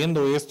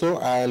promoviendo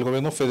esto, al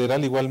gobierno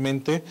federal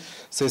igualmente.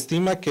 Se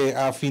estima que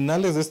a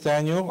finales de este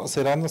año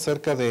serán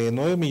cerca de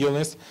 9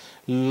 millones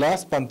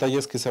las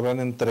pantallas que se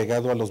habrán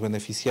entregado a los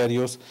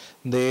beneficiarios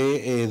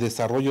de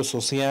desarrollo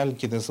social,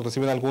 quienes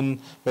reciben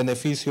algún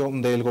beneficio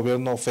del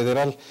gobierno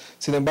federal.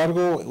 Sin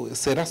embargo,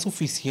 ¿será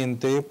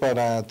suficiente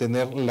para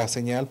tener la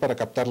señal, para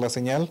captar la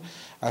señal?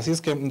 Así es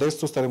que de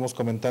esto estaremos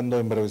comentando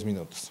en breves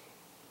minutos.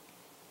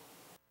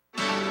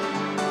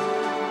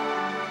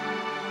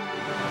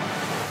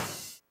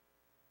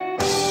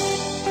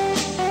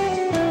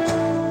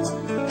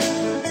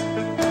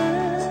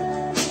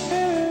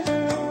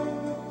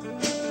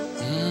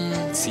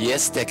 Si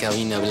esta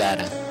cabina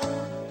hablara.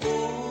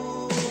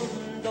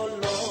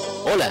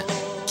 Hola,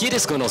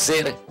 ¿quieres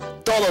conocer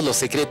todos los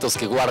secretos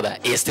que guarda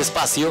este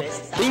espacio?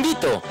 Te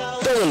invito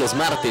todos los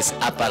martes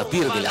a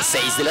partir de las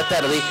 6 de la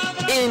tarde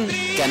en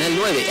Canal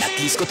 9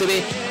 Atlixco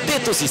TV de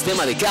tu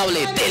sistema de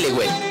cable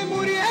Teleweb.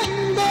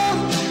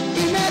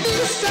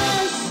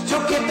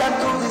 Yo que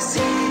tanto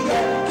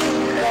decía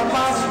que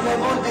jamás me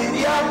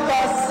volvería a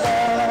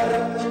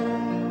pasar.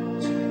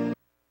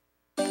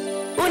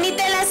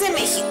 Unitelas de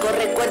México,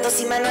 Recuerdos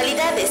y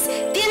Manualidades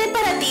tiene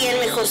para ti el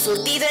mejor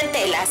surtido en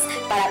telas,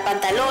 para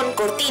pantalón,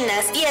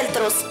 cortinas,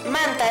 fieltros,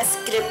 mantas,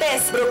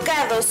 crepés,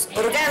 brocados,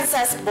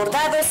 organzas,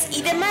 bordados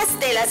y demás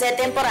telas de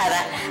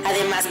temporada.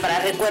 Además, para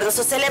recuerdos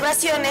o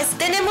celebraciones,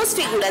 tenemos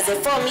figuras de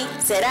foamy,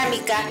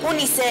 cerámica,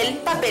 unicel,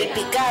 papel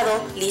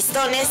picado,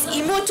 listones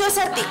y muchos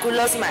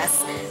artículos más.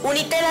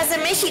 Unitelas de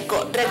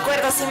México,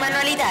 Recuerdos y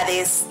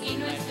Manualidades.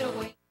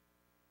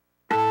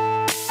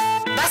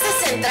 Base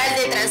Central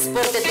de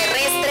Transporte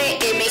Terrestre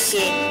MG.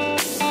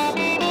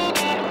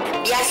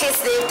 Viajes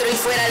dentro y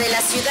fuera de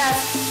la ciudad,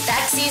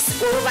 taxis,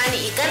 urban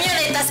y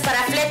camionetas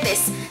para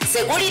fletes,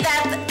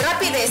 seguridad,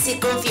 rapidez y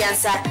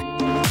confianza.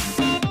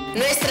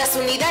 Nuestras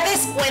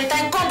unidades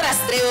cuentan con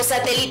rastreo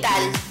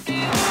satelital.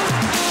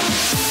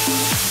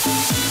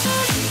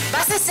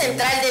 Base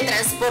Central de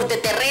Transporte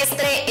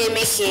Terrestre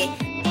MG.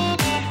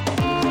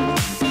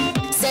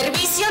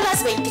 Servicio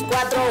las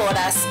 24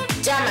 horas.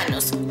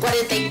 Llámanos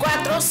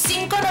 44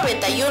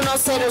 591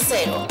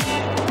 00.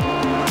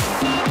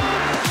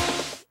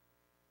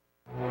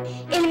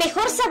 El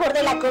mejor sabor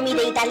de la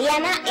comida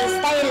italiana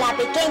está en La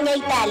Pequeña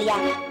Italia.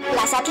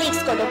 Plaza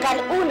Atlixco,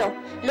 local 1.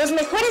 Los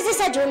mejores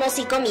desayunos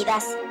y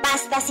comidas,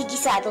 pastas y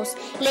guisados.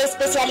 La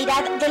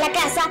especialidad de la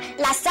casa,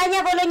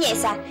 lasaña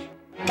boloñesa.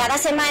 Cada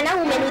semana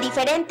un menú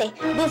diferente.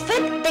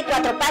 Buffet de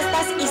 4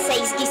 pastas y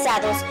 6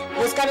 guisados.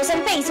 Búscanos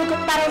en Facebook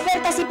para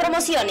ofertas y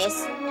promociones.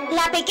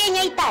 La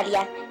Pequeña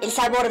Italia. El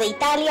sabor de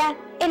Italia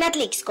en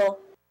Atlixco.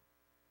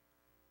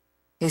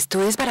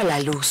 Esto es para la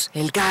luz,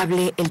 el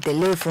cable, el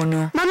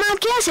teléfono. Mamá,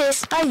 ¿qué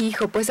haces? Ay,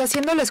 hijo, pues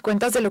haciendo las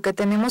cuentas de lo que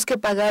tenemos que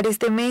pagar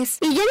este mes.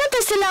 ¿Y ya no te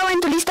has lado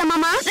en tu lista,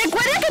 mamá?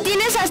 Recuerda que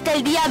tienes hasta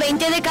el día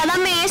 20 de cada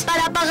mes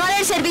para pagar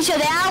el servicio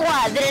de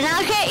agua,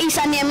 drenaje y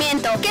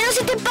saneamiento. ¡Que no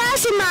se te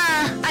pase,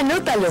 ma!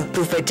 Anótalo,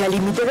 tu fecha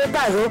límite de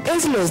pago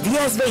es los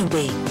días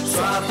 20.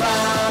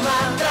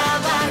 Suapama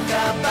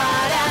trabaja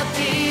para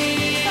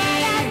ti.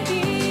 Para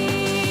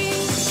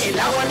ti. El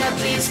agua en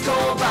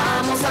Atlixco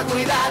vamos a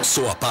cuidar.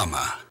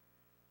 Suapama.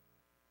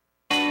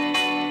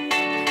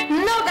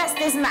 No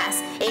gastes más.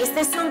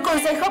 Este es un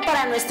consejo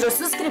para nuestros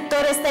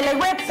suscriptores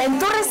Teleweb. En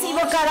tu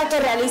recibo, cada que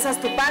realizas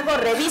tu pago,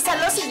 revisa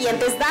los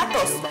siguientes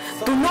datos: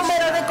 tu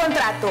número de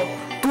contrato,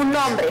 tu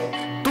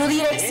nombre, tu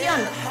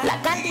dirección,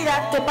 la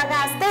cantidad que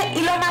pagaste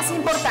y, lo más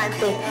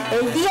importante,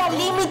 el día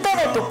límite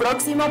de tu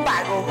próximo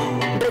pago.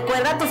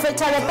 Recuerda tu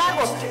fecha de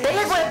pago.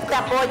 Teleweb te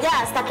apoya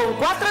hasta con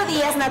 4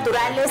 días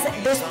naturales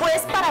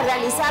después para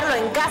realizarlo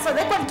en caso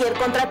de cualquier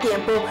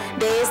contratiempo.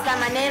 De esta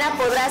manera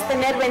podrás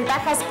tener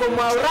ventajas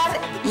como ahorrar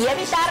y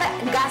evitar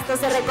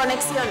gastos de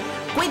reconexión.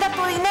 Cuida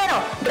tu dinero.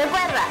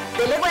 Recuerda,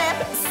 Teleweb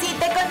sí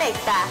te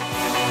conecta.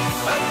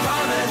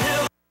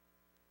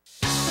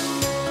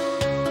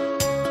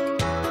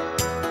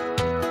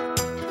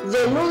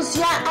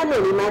 Denuncia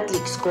anónima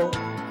Atlixco.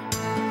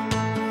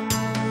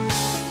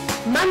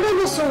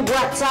 Mándanos un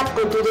WhatsApp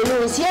con tu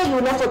denuncia y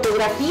una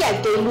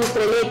fotografía que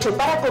ilustre el hecho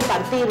para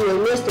compartirlo en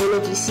nuestro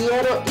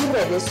noticiero y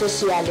redes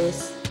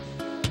sociales.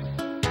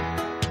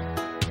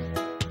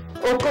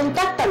 O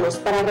contáctanos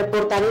para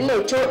reportar el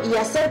hecho y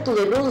hacer tu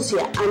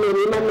denuncia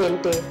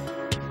anónimamente.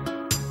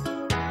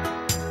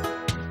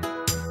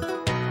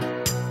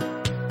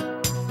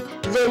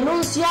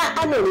 Denuncia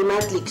Anónima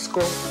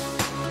Atlixco.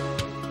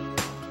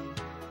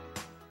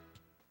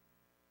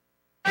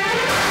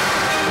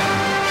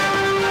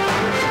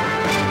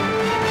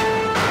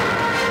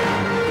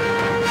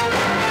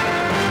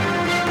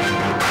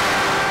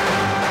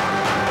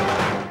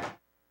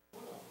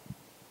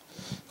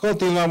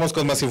 Continuamos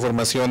con más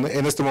información.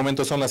 En este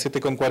momento son las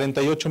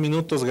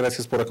 7:48.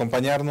 Gracias por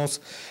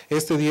acompañarnos.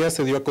 Este día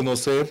se dio a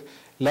conocer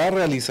la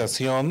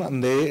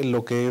realización de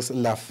lo que es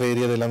la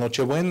Feria de la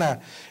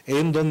Nochebuena,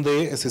 en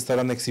donde se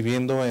estarán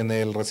exhibiendo en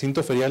el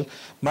recinto ferial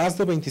más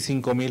de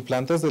 25,000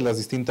 plantas de las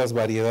distintas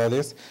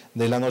variedades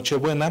de la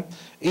Nochebuena,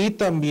 y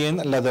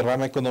también la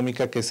derrama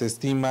económica que se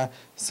estima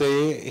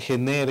se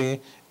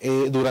genere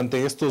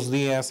durante estos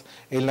días,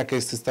 en la que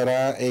se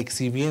estará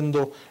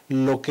exhibiendo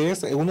lo que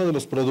es uno de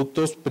los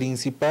productos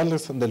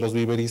principales de los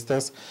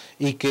viveristas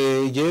y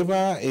que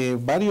lleva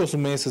varios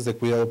meses de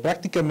cuidado.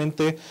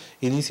 Prácticamente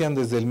inician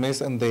desde el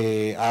mes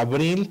de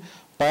abril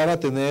para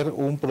tener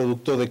un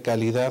producto de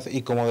calidad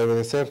y como debe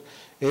de ser.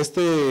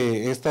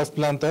 Estas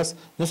plantas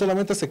no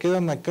solamente se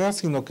quedan acá,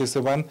 sino que se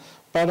van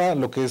para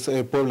lo que es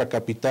Puebla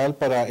Capital,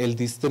 para el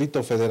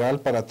Distrito Federal,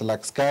 para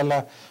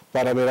Tlaxcala,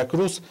 para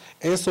Veracruz.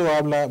 Eso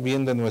habla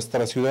bien de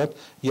nuestra ciudad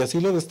y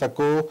así lo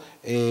destacó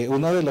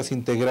una de las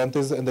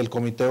integrantes del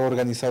comité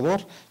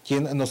organizador,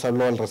 quien nos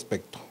habló al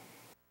respecto.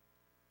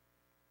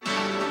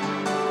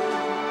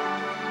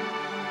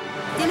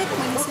 Tiene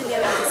como inicio el día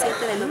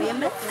 27 de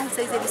noviembre al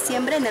 6 de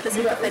diciembre en el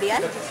recinto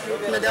ferial,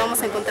 donde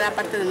vamos a encontrar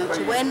aparte de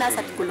nochebuenas,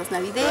 artículos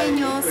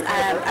navideños,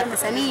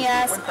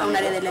 artesanías, a un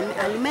área de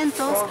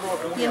alimentos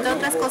y entre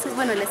otras cosas,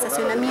 bueno, el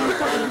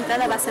estacionamiento y la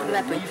entrada va a ser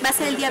gratuita. Va a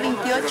ser el día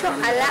 28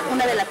 a la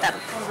 1 de la tarde.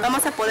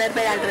 Vamos a poder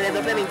ver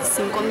alrededor de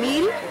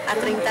 25,000 a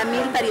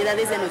 30,000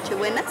 variedades de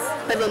nochebuenas,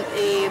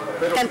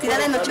 cantidad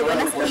de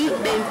nochebuenas y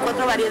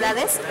 24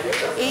 variedades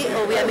y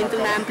obviamente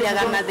una amplia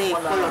gama de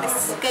colores.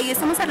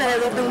 Estamos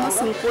alrededor de unos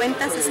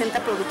 50, 60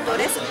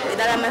 productores,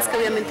 nada más que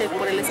obviamente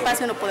por el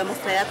espacio no podemos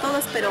traer a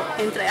todos, pero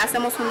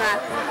hacemos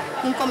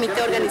un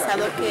comité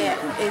organizador que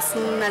es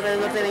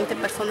alrededor de 20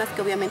 personas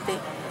que obviamente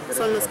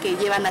son los que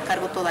llevan a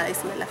cargo todo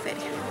eso de la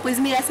feria. Pues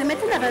mira, se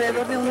meten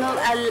alrededor de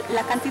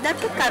la cantidad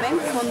que caben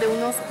son de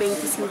unos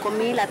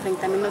 25,000 a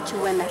 30,000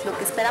 nochebuenas. Lo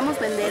que esperamos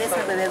vender es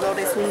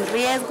un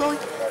riesgo,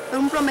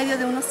 un promedio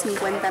de unos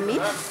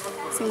 50,000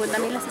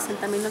 a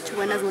 60,000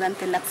 nochebuenas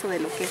durante el lapso de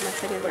lo que es la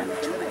Feria de la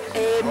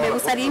Nochebuena. Me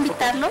gustaría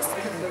invitarlos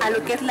a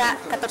lo que es la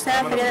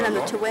 14ª Feria de la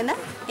Nochebuena,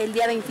 el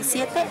día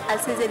 27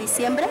 al 6 de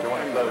diciembre.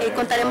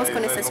 Contaremos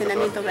con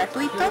estacionamiento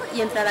gratuito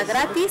y entrada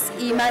gratis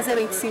y más de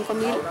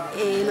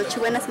 25,000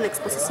 nochebuenas en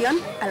exposición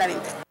a la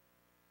venta.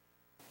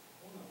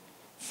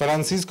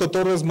 Francisco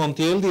Torres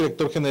Montiel,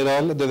 director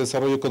general de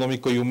Desarrollo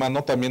Económico y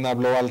Humano, también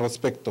habló al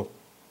respecto.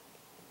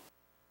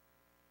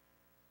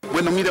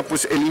 Bueno, mira,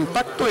 pues el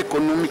impacto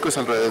económico es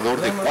alrededor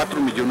de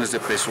 4 millones de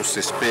pesos, se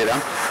espera,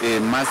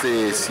 más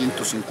de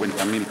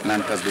 150,000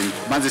 plantas,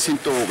 más de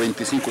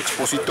 125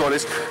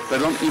 expositores,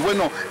 y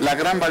bueno, la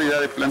gran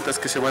variedad de plantas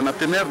que se van a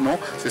tener, ¿no?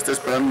 Se está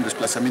esperando un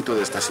desplazamiento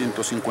de hasta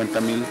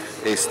 150,000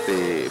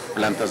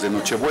 plantas de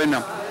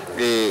Nochebuena.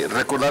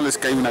 Recordarles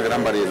que hay una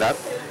gran variedad.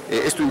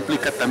 Esto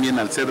implica también,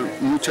 al ser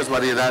muchas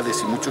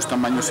variedades y muchos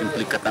tamaños,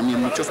 implica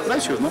también muchos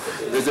precios, ¿no?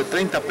 Desde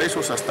 30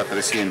 pesos hasta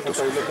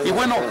 300. Y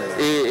bueno,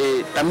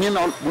 también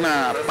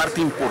una parte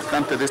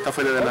importante de esta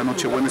Feria de la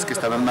Nochebuena es que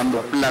estarán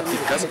dando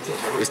pláticas,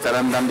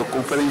 estarán dando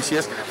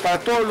conferencias para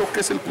todo lo que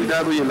es el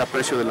cuidado y el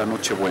aprecio de la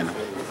Nochebuena.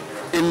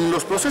 En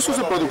los procesos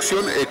de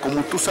producción,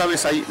 como tú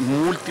sabes, hay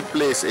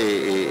múltiples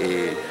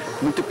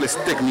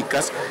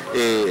técnicas.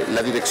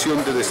 La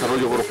Dirección de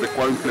Desarrollo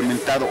Agropecuario ha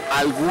implementado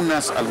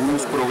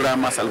algunos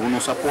programas,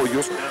 algunos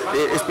apoyos,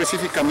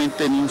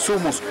 específicamente en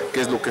insumos,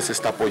 que es lo que se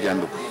está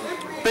apoyando.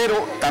 Pero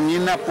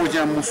también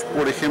apoyamos,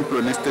 por ejemplo,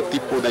 en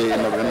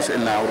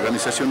la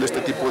organización de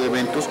este tipo de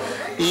eventos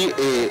y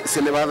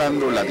se le va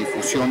dando la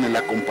difusión, el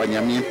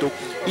acompañamiento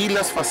y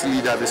las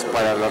facilidades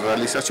para la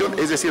realización.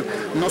 Es decir,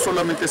 no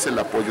solamente es el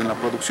apoyo en la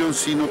producción,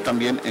 sino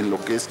también en lo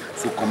que es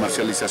su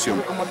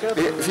comercialización.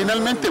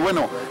 Finalmente,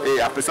 bueno,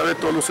 a pesar de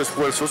todos los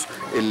esfuerzos,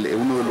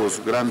 uno de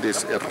los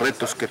grandes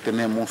retos que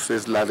tenemos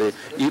es la de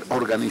ir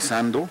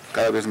organizando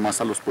cada vez más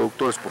a los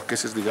productores, porque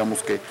esa es,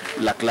 digamos, que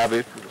la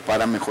clave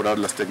para mejorar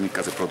las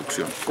técnicas de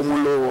producción. Como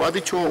lo ha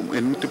dicho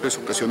en múltiples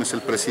ocasiones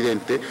el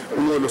presidente,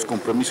 uno de los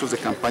compromisos de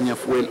campaña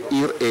fue el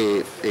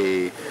ir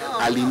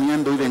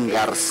alineando, ir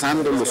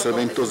engarzando los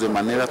eventos de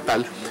manera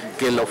tal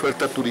que la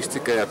oferta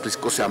turística de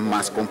Atlixco sea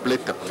más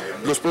completa.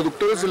 Los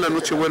productores de la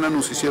Nochebuena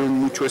nos hicieron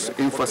mucho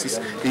énfasis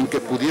en que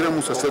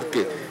pudiéramos hacer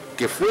que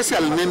que fuese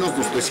al menos,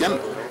 nos decían,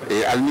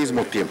 al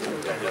mismo tiempo.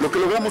 Lo que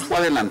logramos fue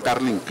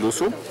adelantarle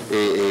incluso,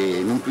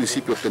 en un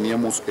principio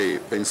teníamos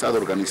pensado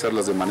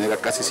organizarlas de manera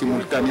casi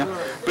simultánea,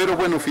 pero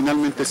bueno,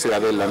 finalmente se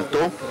adelantó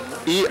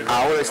y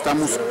ahora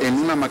estamos en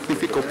una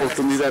magnífica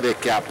oportunidad de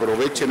que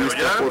aprovechen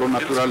este aforo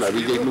natural, la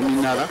Villa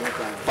Iluminada,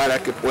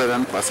 para que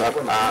puedan pasar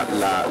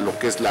a lo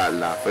que es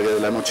la Feria de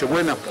la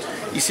Nochebuena.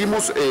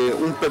 Hicimos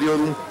un periodo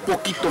un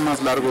poquito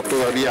más largo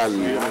todavía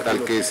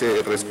al que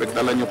se respecta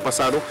al año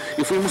pasado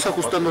y fuimos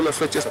ajustando las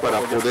fechas para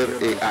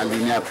poder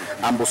alinear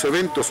ambos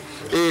eventos.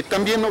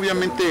 También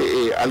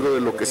obviamente algo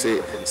de lo que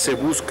se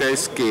busca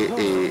es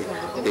que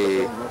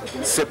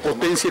se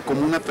potencie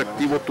como un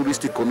atractivo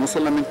turístico, no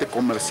solamente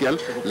comercial,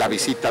 la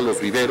visita a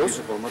los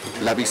viveros,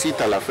 la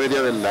visita a la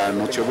Feria de la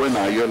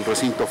Nochebuena y el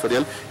recinto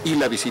ferial y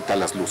la visita a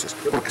las luces,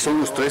 porque son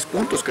los 3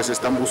 puntos que se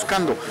están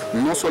buscando,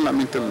 no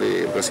solamente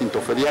el recinto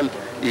ferial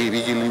y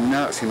Villa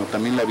Iluminada, sino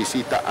también la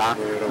visita a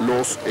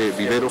los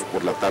viveros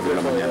por la tarde y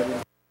la mañana.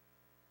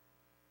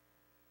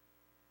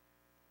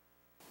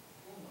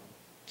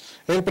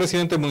 El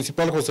presidente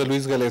municipal José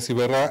Luis Gález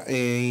Iberra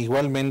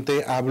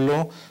igualmente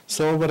habló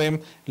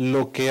sobre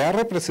lo que ha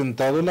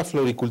representado la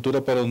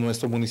floricultura para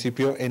nuestro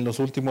municipio en los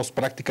últimos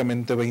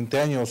prácticamente 20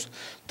 años,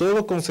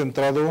 todo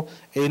concentrado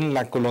en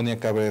la colonia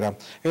Cabrera.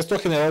 Esto ha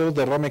generado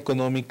derrama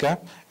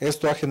económica,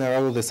 esto ha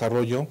generado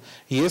desarrollo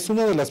y es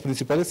una de las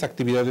principales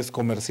actividades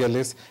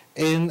comerciales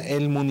en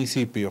el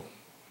municipio.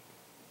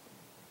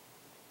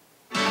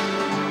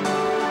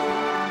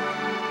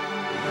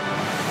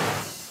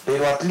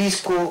 Pero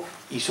Atlixco,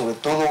 y sobre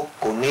todo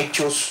con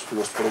hechos,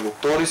 los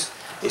productores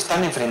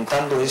están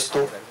enfrentando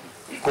esto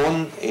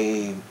con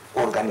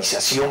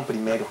organización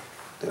primero.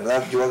 De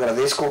verdad, yo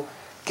agradezco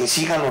que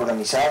sigan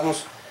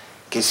organizados,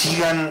 que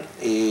sigan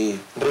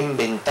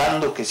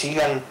reinventando, que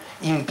sigan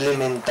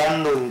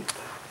implementando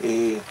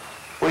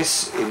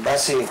pues en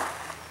base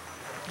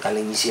a la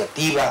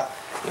iniciativa,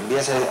 en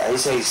base a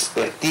esa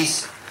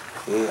expertise,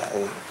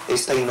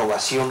 esta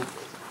innovación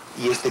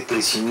y este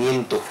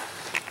crecimiento.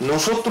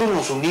 Nosotros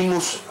nos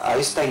unimos a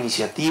esta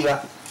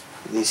iniciativa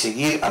de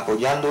seguir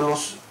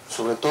apoyándolos,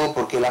 sobre todo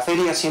porque la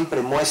feria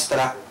siempre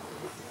muestra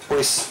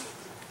pues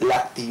la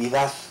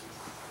actividad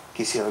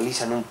que se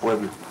realiza en un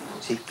pueblo,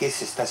 ¿sí? Que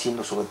se está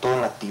haciendo sobre todo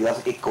en la actividad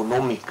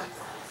económica,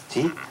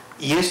 ¿sí?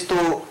 Y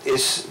esto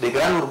es de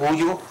gran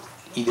orgullo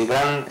y de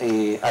gran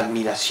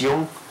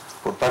admiración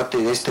por parte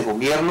de este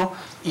gobierno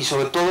y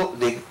sobre todo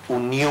de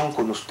unión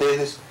con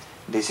ustedes,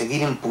 de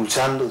seguir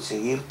impulsando, de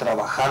seguir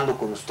trabajando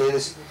con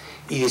ustedes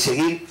y de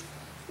seguir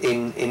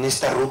en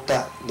esta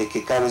ruta de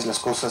que cada vez las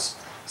cosas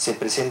se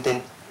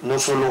presenten no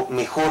solo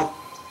mejor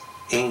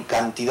en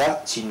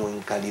cantidad, sino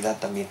en calidad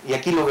también. Y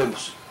aquí lo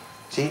vemos,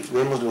 ¿sí?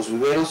 Vemos los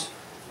viveros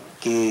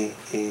que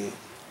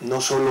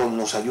no solo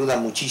nos ayuda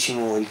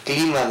muchísimo el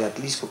clima de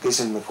Atlixco, que es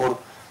el mejor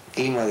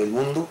clima del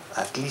mundo,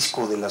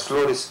 Atlixco de las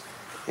Flores,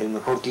 el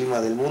mejor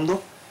clima del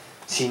mundo,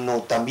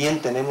 sino también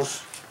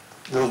tenemos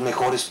los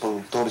mejores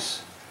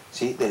productores,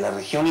 ¿sí? De la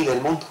región y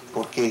del mundo,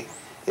 porque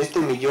este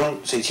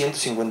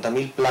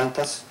 1.650.000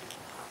 plantas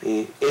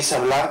es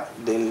hablar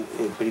del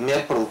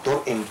primer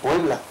productor en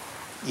Puebla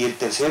y el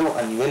tercero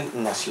a nivel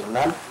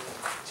nacional,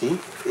 ¿sí?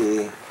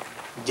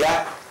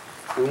 Ya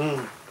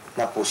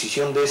una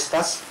posición de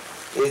estas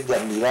es de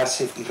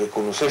admirarse y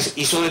reconocerse,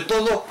 y sobre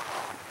todo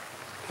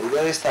la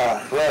idea de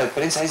esta rueda de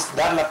prensa es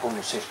darla a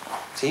conocer,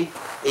 ¿sí?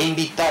 E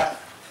invitar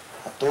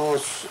a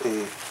todos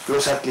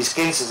los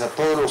atlixquenses, a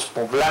todos los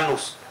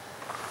poblanos,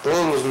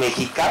 todos los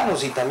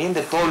mexicanos y también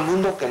de todo el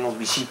mundo que nos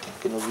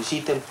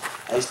visiten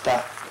a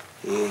esta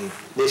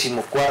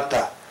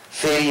 14ª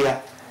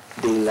Feria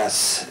de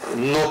las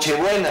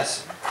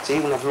Nochebuenas, ¿sí?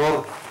 Una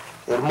flor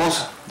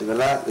hermosa, de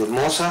verdad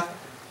hermosa,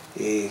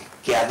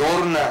 que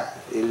adorna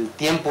el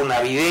tiempo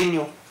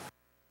navideño.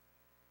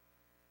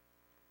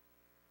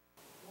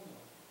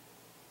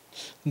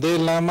 De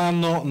la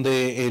mano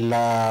de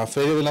la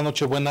Feria de la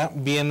Nochebuena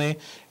viene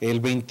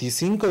el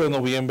 25 de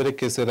noviembre,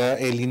 que será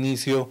el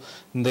inicio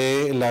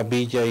de la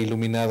Villa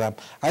Iluminada.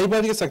 Hay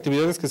varias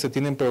actividades que se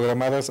tienen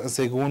programadas,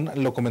 según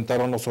lo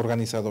comentaron los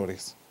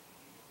organizadores.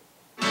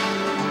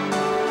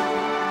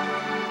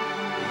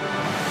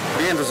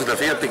 Bien, entonces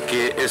fíjate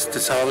que este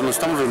sábado nos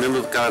estamos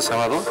reuniendo cada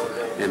sábado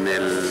en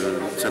el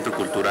Centro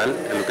Cultural,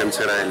 en lo que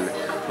antes era el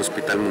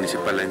Hospital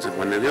Municipal en San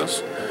Juan de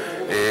Dios.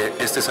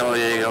 Este sábado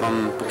ya llegaron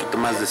un poquito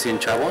más de 100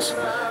 chavos,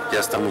 ya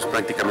estamos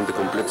prácticamente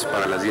completos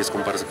para las 10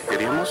 comparsas que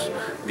queríamos,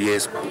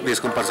 10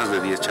 comparsas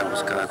de 10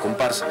 chavos cada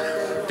comparsa.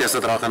 Ya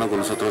está trabajando con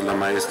nosotros la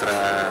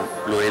maestra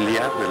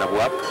Loelia de la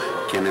UAP,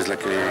 quien es la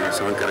que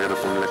se va a encargar de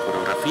poner la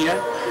coreografía.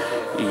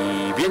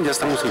 Y bien, ya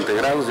estamos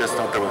integrados, ya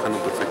estamos trabajando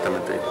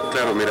perfectamente.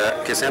 Claro,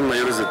 mira, que sean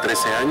mayores de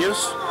 13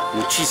 años,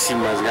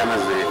 muchísimas ganas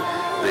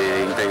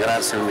de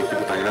integrarse en un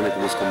equipo tan grande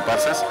como es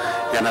comparsas,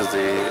 ganas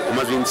de, o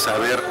más bien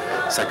saber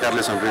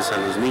sacarle sonrisa a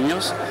los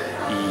niños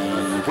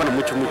y bueno,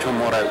 mucho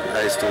amor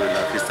a esto de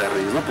la fiesta de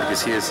Reyes, ¿no? Porque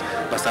sí es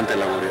bastante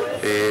laboral.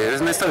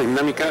 En esta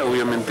dinámica,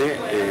 obviamente,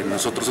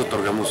 nosotros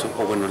otorgamos,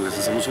 o bueno, les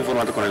hacemos un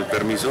formato con el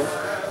permiso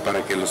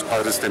para que los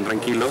padres estén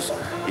tranquilos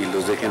y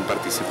los dejen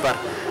participar,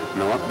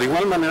 ¿no? De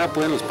igual manera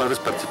pueden los padres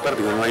participar,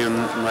 digo, no hay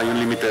un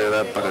límite de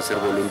edad para ser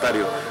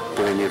voluntario,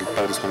 pueden ir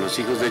padres con los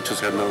hijos, de hecho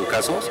se han dado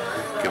casos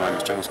que van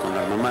los chavos con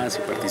las mamás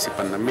y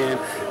participan también,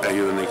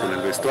 ayudan ahí con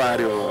el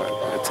vestuario,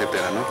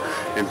 etcétera, ¿no?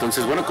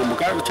 Entonces, bueno,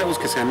 convocar a los chavos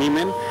que se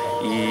animen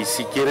y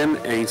si quieren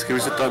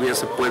inscribirse todavía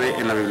se puede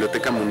en la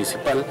biblioteca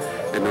municipal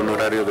en un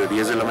horario de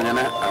 10 de la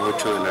mañana a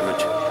 8 de la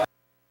noche.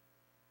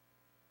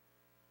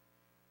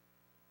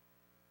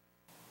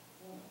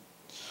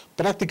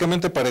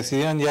 Prácticamente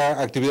parecerían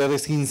ya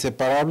actividades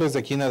inseparables de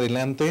aquí en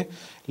adelante,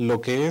 lo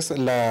que es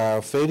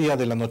la feria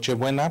de la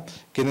Nochebuena,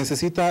 que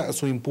necesita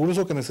su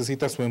impulso, que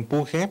necesita su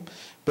empuje,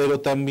 pero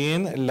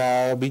también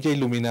la Villa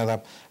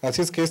Iluminada.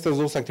 Así es que estas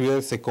dos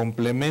actividades se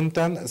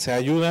complementan, se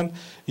ayudan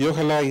y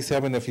ojalá y sea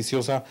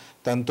beneficiosa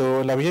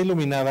tanto la Villa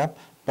Iluminada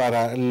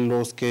para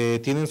los que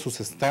tienen sus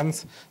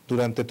stands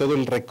durante todo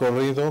el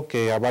recorrido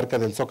que abarca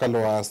del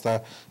Zócalo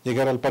hasta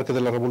llegar al Parque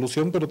de la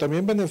Revolución, pero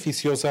también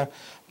beneficiosa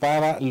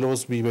para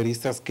los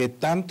viveristas que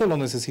tanto lo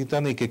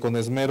necesitan y que con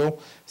esmero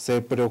se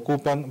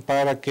preocupan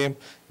para que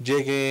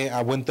llegue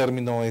a buen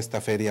término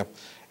esta feria.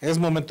 Es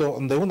momento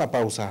de una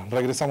pausa,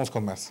 regresamos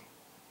con más.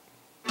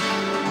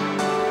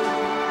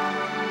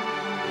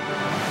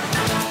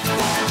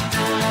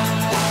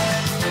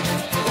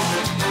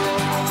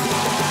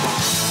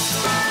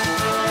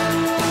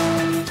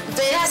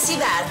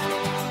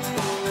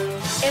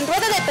 En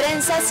rueda de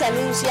prensa se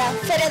anuncia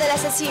Feria del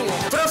Asesino.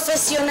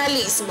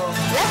 Profesionalismo.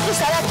 La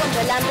Cruzada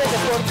contra el Hambre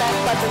reporta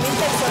 4.000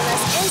 personas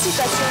en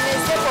situaciones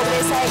de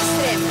pobreza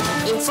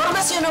extrema.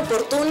 Información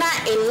oportuna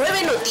en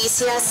 9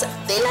 Noticias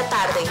de la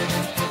tarde.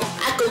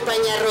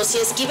 Acompaña a Rosy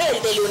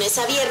Esquivel de lunes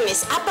a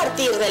viernes a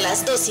partir de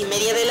las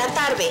 2:30 de la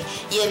tarde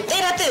y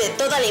entérate de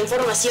toda la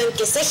información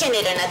que se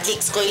genera en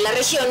Atlixco y la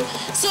región,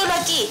 solo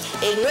aquí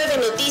en 9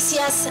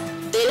 Noticias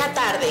de la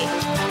tarde.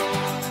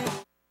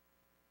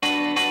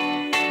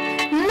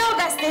 No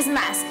gastes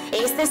más.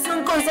 Este es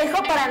un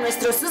consejo para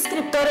nuestros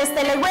suscriptores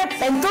Teleweb.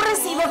 En tu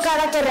recibo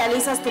cada que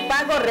realizas tu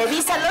pago,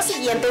 revisa los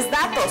siguientes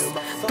datos: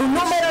 tu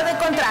número de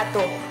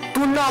contrato,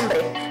 tu nombre,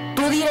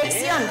 tu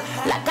dirección,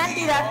 la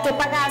cantidad que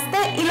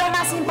pagaste y lo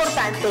más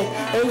importante,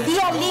 el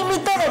día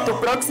límite de tu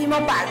próximo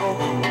pago.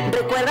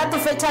 Recuerda tu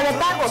fecha de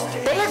pago.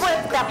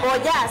 Teleweb te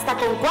apoya hasta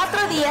con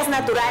 4 días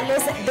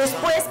naturales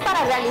después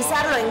para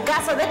realizarlo en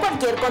caso de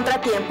cualquier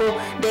contratiempo.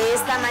 De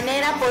esta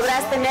manera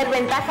podrás tener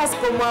ventajas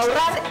como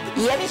ahorrar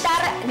y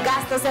evitar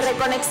gastos de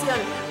reconexión.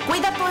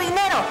 Cuida tu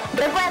dinero.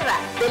 Recuerda,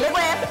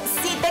 Teleweb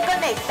sí te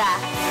conecta.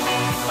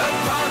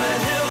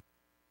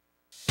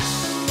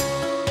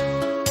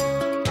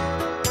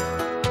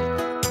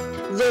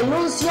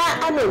 Denuncia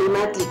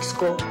anónima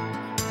Atlixco.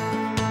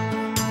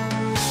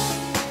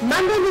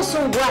 Mándanos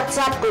un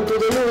WhatsApp con tu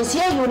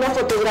denuncia y una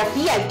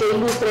fotografía que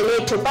ilustre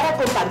el hecho para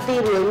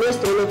compartirlo en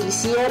nuestro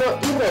noticiero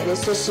y redes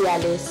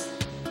sociales.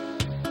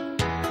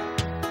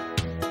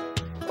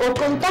 O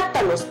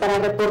contáctanos para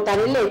reportar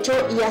el hecho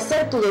y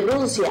hacer tu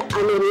denuncia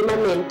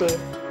anónimamente.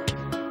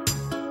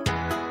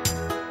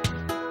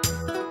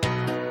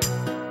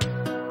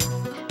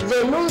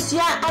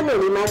 Denuncia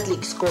anónima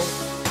Atlixco.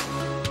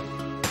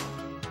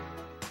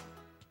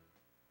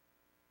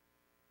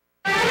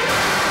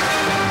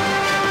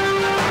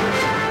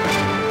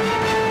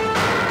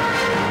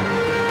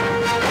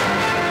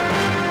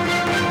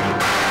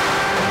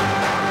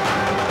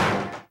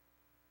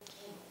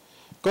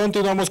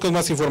 Continuamos con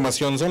más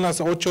información. Son las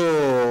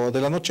 8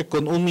 de la noche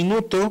con 1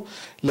 minuto.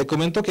 Le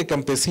comento que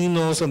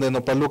campesinos de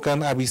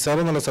Nopalucan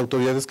avisaron a las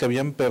autoridades que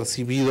habían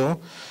percibido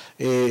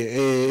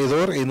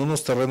hedor en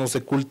unos terrenos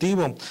de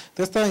cultivo.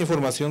 Esta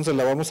información se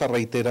la vamos a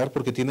reiterar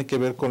porque tiene que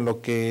ver con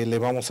lo que le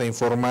vamos a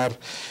informar,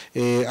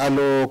 a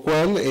lo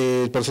cual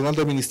el personal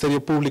del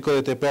Ministerio Público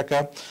de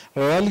Tepeaca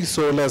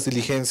realizó las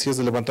diligencias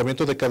de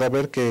levantamiento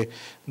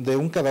de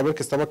un cadáver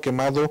que estaba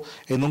quemado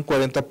en un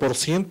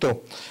 40%.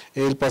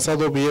 El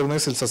pasado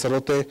viernes el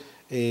sacerdote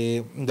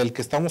del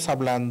que estamos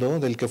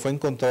hablando, del que fue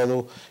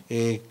encontrado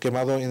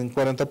quemado en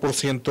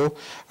 40%,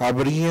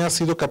 habría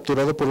sido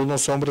capturado por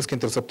unos hombres que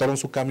interceptaron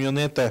su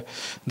camioneta.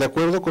 De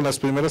acuerdo con las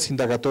primeras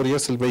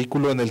indagatorias, el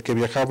vehículo en el que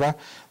viajaba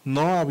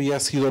no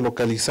había sido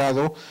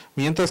localizado,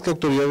 mientras que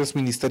autoridades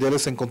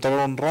ministeriales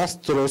encontraron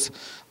rastros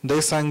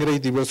de sangre y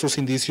diversos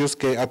indicios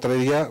que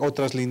atraería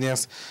otras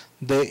líneas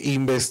de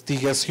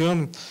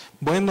investigación.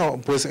 Bueno,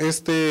 pues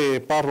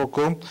ese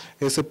párroco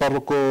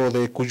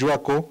de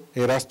Cuyuaco,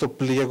 Erasto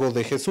Pliego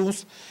de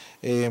Jesús,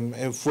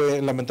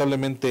 fue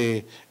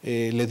lamentablemente,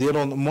 le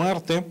dieron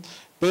muerte,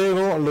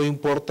 pero lo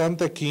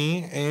importante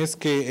aquí es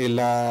que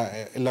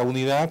la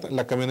unidad,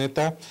 la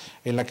camioneta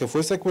en la que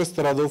fue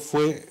secuestrado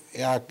fue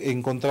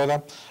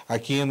encontrada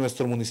aquí en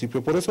nuestro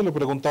municipio. Por eso le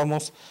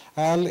preguntamos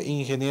al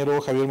ingeniero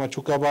Javier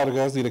Machuca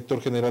Vargas, director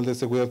general de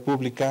Seguridad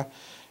Pública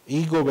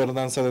y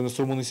Gobernanza de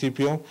nuestro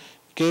municipio,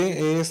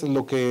 qué es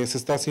lo que se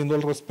está haciendo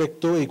al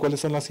respecto y cuáles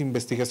son las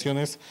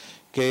investigaciones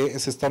que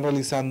se están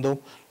realizando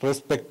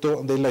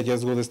respecto del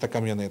hallazgo de esta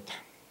camioneta.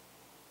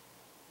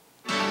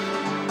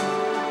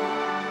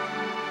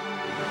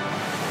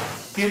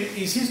 Bien,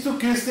 insisto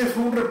que este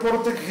fue un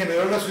reporte que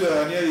generó la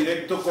ciudadanía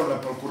directo con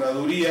la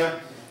Procuraduría.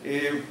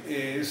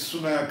 Es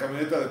una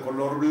camioneta de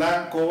color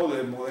blanco,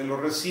 de modelo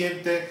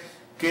reciente,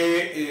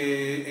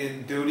 que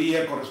en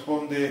teoría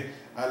corresponde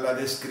a la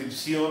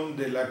descripción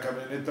de la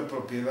camioneta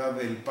propiedad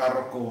del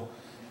párroco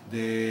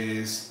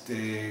que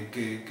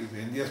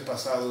en días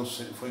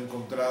pasados fue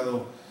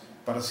encontrado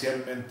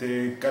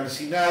parcialmente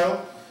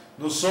calcinado.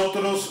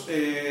 Nosotros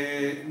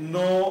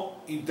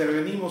no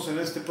intervenimos en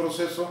este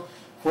proceso,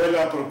 fue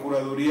la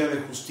Procuraduría de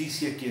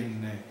Justicia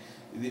quien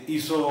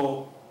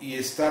hizo y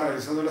está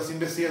realizando las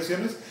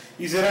investigaciones,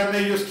 y serán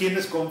ellos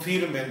quienes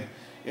confirmen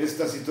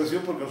esta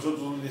situación, porque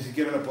nosotros ni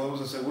siquiera la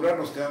podemos asegurar,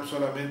 nos quedamos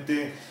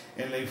solamente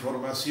en la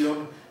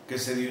información que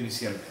se dio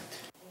inicialmente.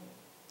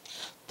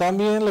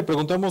 También le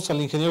preguntamos al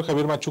ingeniero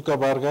Javier Machuca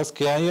Vargas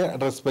qué hay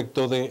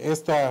respecto de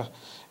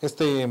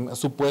este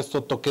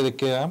supuesto toque de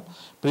queda.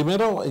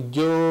 Primero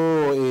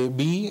yo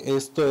vi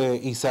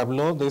y se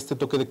habló de este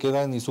toque de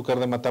queda en Izúcar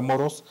de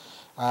Matamoros.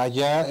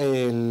 Allá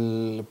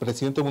el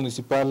presidente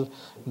municipal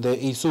de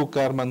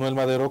Izúcar, Manuel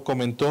Madero,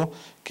 comentó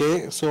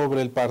que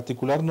sobre el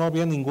particular no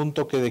había ningún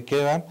toque de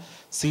queda,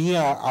 sí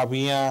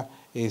había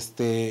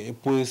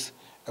pues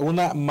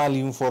una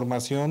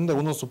malinformación de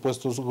unos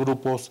supuestos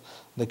grupos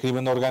de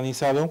crimen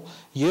organizado,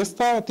 y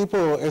este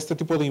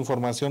tipo de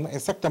información,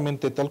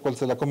 exactamente tal cual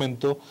se la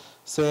comentó,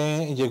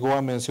 se llegó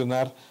a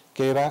mencionar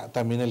que era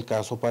también el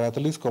caso para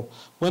Atlixco.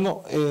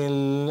 Bueno,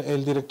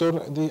 el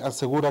director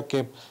asegura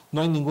que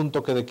no hay ningún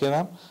toque de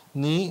queda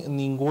ni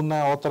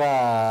ninguna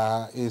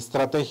otra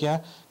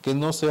estrategia que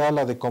no sea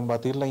la de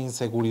combatir la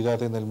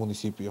inseguridad en el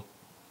municipio.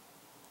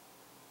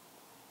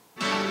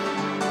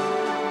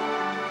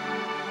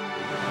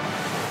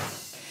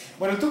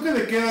 Bueno, el toque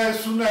de queda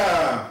es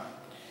una,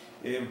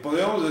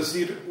 podríamos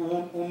decir,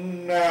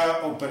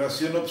 una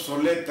operación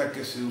obsoleta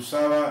que se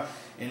usaba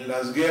en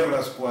las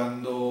guerras,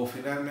 cuando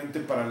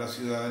finalmente para la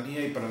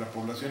ciudadanía y para la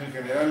población en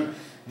general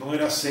no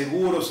era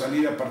seguro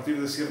salir a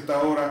partir de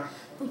cierta hora,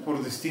 pues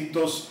por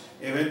distintos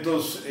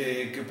eventos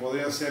que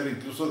podían ser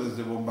incluso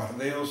desde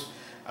bombardeos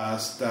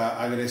hasta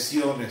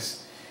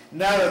agresiones.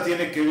 Nada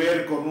tiene que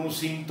ver con un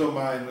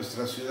síntoma en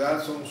nuestra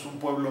ciudad. Somos un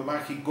pueblo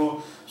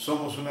mágico,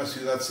 somos una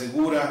ciudad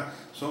segura,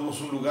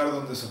 somos un lugar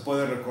donde se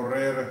puede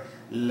recorrer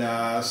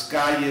las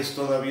calles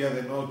todavía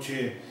de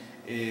noche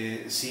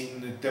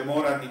sin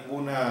temor a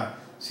ninguna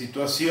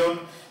situación.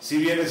 Si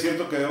bien es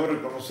cierto que debo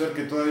reconocer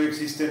que todavía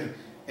existen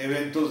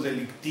eventos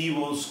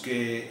delictivos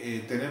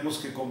que tenemos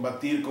que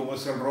combatir, como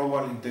es el robo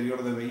al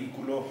interior de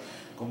vehículo,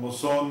 como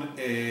son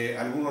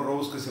algunos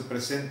robos que se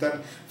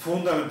presentan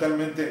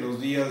fundamentalmente en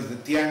los días de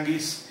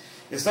tianguis.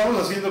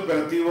 Estamos haciendo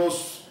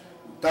operativos,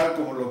 tal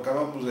como lo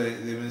acabamos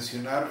de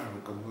mencionar,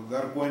 como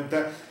dar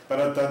cuenta,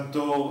 para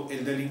tanto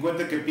el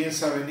delincuente que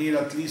piensa venir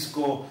a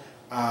Atlixco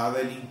a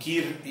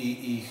delinquir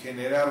y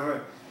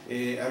generar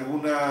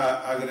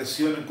alguna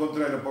agresión en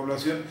contra de la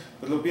población,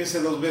 pues lo piense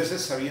dos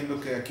veces,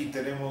 sabiendo que aquí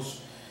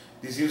tenemos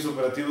distintos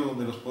operativos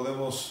donde los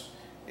podemos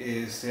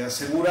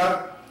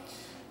asegurar.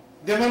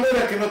 De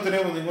manera que no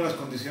tenemos ninguna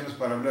condiciones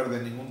para hablar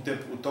de ningún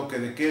toque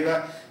de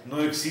queda, no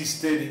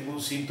existe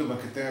ningún síntoma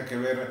que tenga que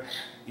ver,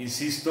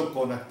 insisto,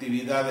 con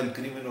actividad del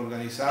crimen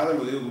organizado,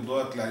 lo digo con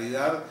toda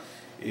claridad,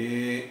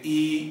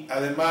 y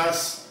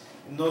además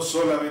no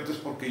solamente es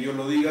porque yo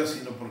lo diga,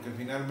 sino porque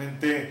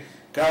finalmente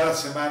cada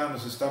semana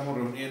nos estamos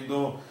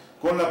reuniendo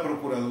con la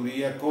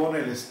Procuraduría, con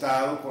el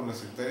Estado, con la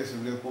Secretaría de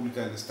Seguridad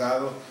Pública del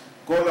Estado,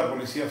 con la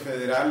Policía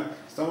Federal,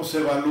 estamos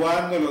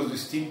evaluando los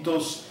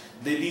distintos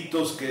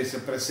delitos que se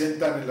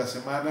presentan en la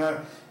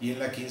semana y en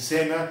la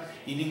quincena,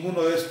 y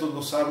ninguno de estos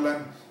nos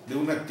hablan de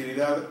una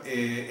actividad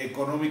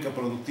económica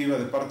productiva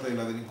de parte de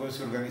la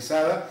delincuencia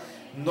organizada.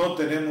 No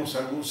tenemos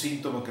algún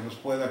síntoma que nos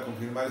pueda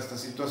confirmar esta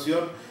situación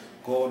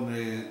con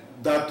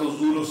datos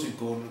duros y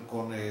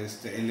con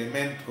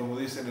elementos, como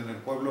dicen en el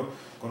pueblo,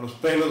 con los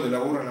pelos de la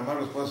burra en la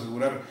mano. Les puedo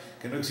asegurar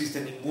que no existe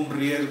ningún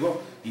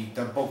riesgo y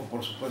tampoco,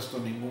 por supuesto,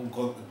 ningún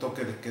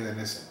toque de queda en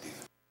ese sentido.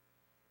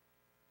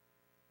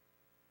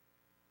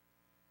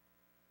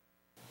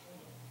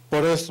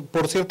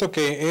 Por cierto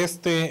que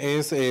este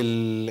es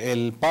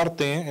el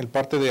parte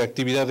de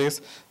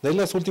actividades de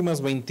las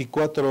últimas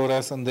 24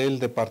 horas del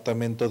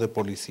Departamento de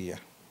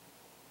Policía.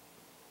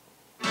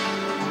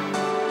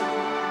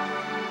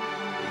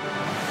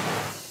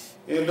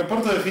 El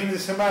reporte de fin de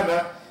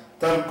semana,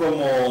 tal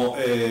como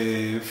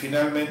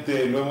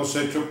finalmente lo hemos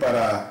hecho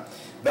para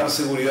dar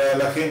seguridad a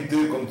la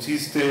gente,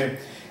 consiste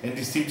en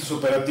distintos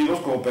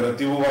operativos, como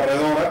operativo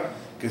Barredora,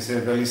 que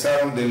se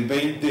realizaron del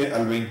 20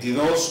 al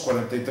 22,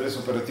 43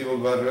 operativos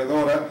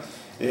Barredora.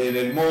 En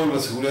el módulo de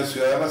seguridad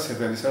ciudadana se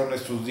realizaron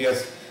estos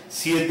días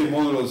 7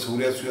 módulos de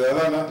seguridad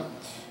ciudadana,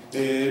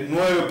 9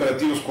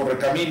 operativos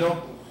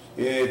Correcamino,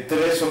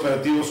 3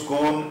 operativos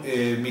con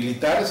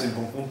militares en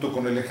conjunto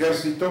con el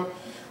ejército,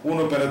 un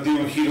operativo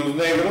en giros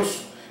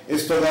negros,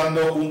 esto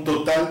dando un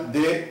total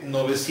de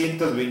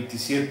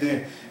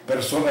 927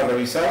 personas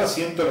revisadas,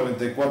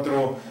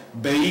 194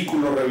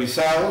 vehículos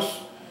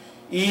revisados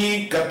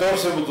y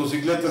 14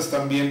 motocicletas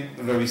también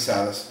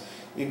revisadas.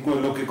 En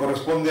lo que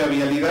corresponde a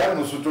vialidad,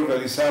 nosotros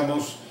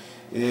revisamos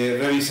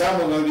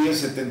más bien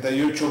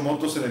 78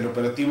 motos en el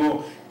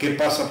operativo ¿Qué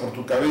pasa por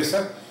tu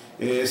cabeza?,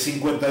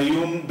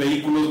 51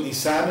 vehículos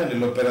Nissan en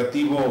el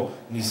operativo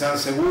Nissan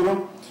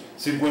Seguro,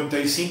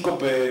 55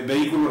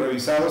 vehículos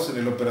revisados en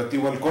el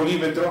operativo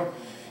Alcoholímetro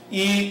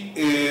y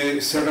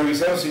se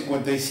revisaron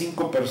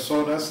 55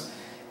 personas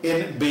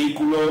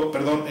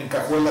en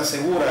cajuela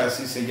segura,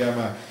 así se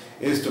llama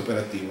este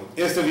operativo.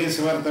 Este fin de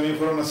semana también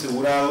fueron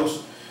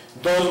asegurados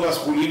 2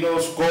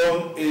 masculinos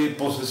con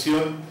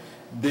posesión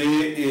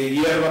de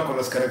hierba con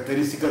las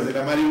características de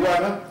la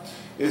marihuana.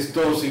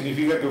 Esto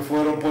significa que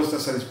fueron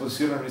puestas a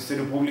disposición al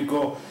Ministerio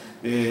Público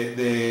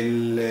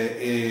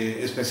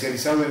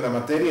especializado en la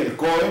materia, el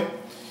COE.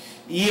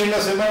 Y en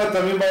la semana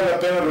también vale la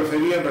pena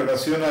referir en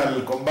relación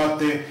al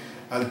combate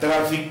al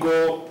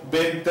tráfico,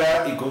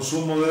 venta y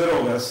consumo de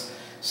drogas.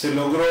 Se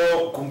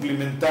logró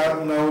cumplimentar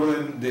una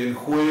orden del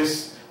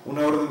juez,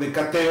 una orden de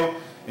cateo,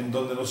 en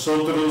donde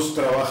nosotros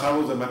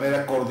trabajamos de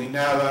manera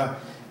coordinada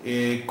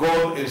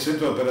con el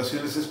Centro de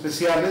Operaciones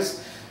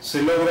Especiales.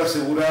 Se logra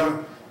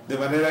asegurar de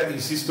manera,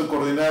 insisto,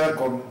 coordinada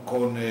con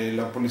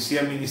la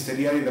Policía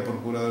Ministerial y la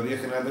Procuraduría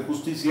General de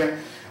Justicia,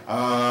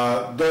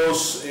 a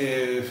 2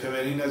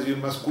 femeninas y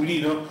un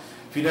masculino.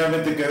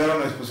 Finalmente quedaron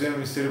a disposición del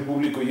Ministerio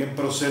Público y en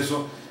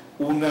proceso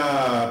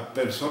una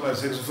persona del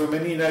sexo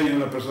femenina y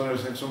una persona del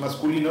sexo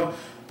masculino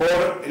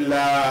por el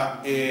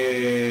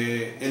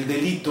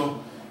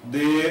delito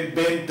de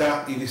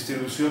venta y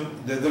distribución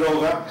de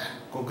droga,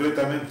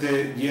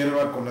 concretamente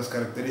hierba con las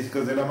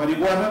características de la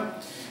marihuana.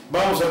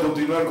 Vamos a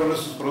continuar con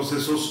estos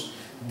procesos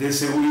de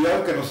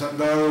seguridad que nos han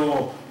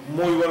dado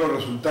muy buenos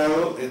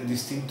resultados en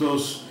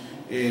distintos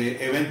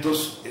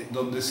eventos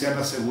donde se han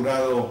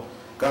asegurado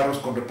carros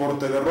con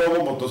reporte de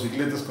robo,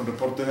 motocicletas con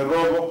reporte de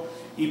robo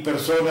y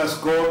personas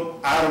con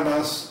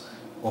armas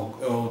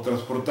o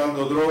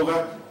transportando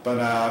droga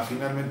para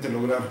finalmente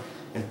lograr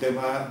el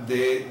tema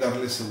de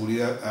darle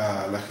seguridad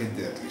a la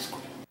gente de Atlixco.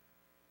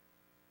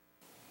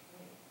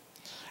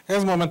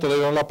 Es momento de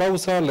ir a la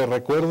pausa. Les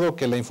recuerdo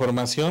que la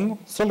información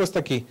solo está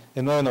aquí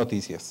en 9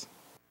 Noticias.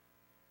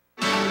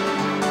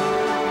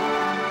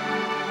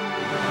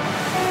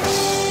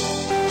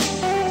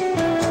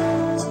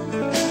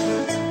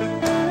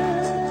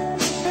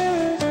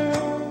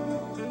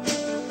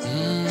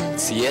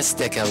 Si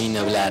esta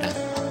cabina hablara.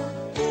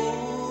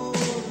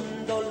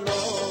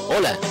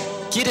 Hola,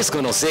 ¿quieres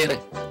conocer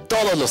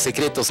todos los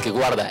secretos que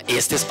guarda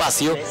este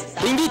espacio?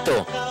 Te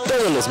invito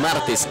todos los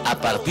martes a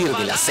partir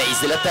de las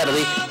 6 de la tarde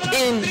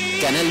en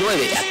Canal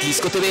 9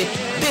 Atlixco TV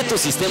de tu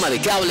sistema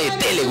de cable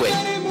Teleweb.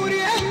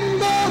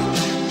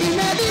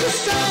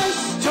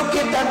 Yo que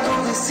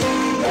tanto decía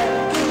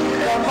que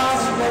jamás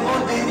me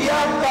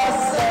volvería a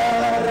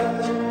pasar.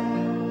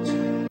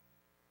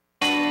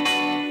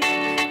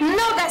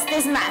 No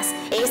gastes más.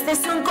 Este es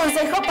un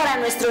consejo para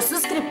nuestros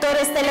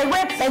suscriptores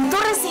Teleweb. En tu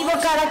recibo,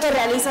 cada que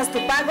realizas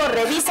tu pago,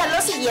 revisa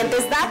los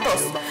siguientes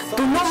datos: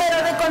 tu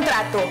número de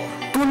contrato,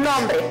 tu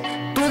nombre,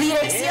 tu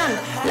dirección,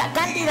 la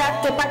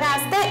cantidad que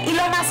pagaste y,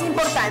 lo más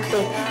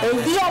importante,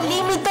 el día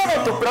límite de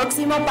tu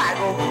próximo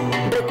pago.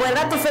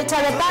 Recuerda tu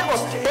fecha de pago.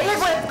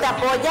 Teleweb te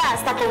apoya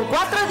hasta con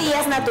 4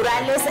 días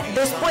naturales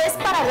después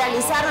para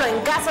realizarlo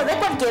en caso de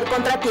cualquier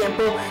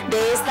contratiempo.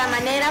 De esta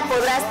manera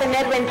podrás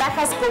tener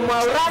ventajas como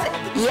ahorrar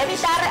y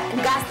evitar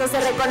gastos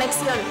de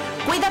reconexión.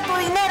 Cuida tu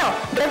dinero.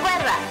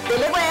 Recuerda,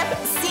 Teleweb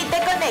sí te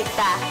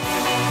conecta.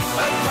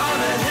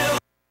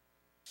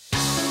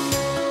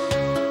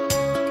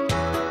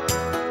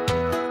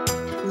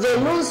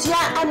 Denuncia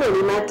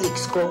anónima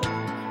Atlixco.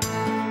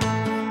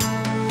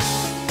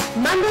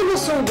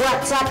 Mándanos un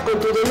WhatsApp con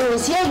tu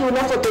denuncia y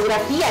una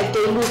fotografía que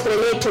ilustre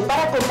el hecho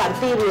para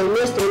compartirlo en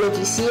nuestro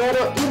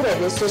noticiero y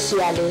redes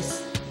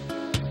sociales.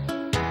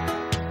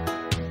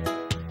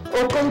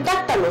 O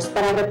contáctanos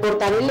para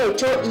reportar el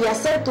hecho y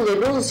hacer tu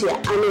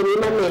denuncia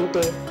anónimamente.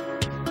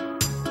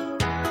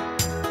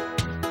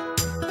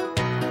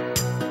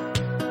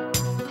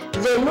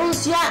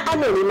 Denuncia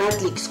anónima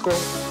Atlixco.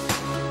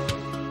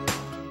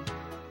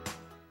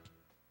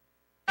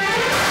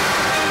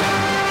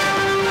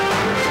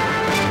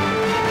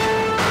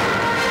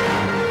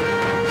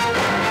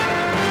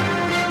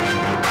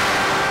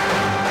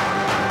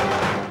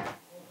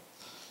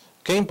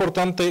 Qué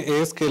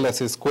importante es que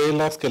las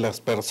escuelas, que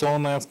las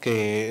personas,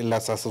 que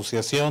las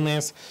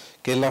asociaciones,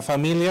 que la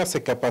familia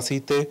se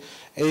capacite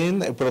en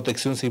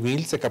protección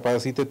civil, se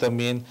capacite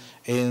también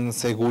en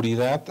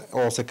seguridad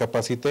o se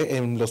capacite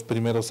en los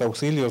primeros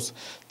auxilios,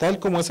 tal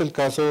como es el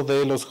caso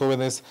de los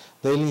jóvenes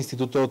del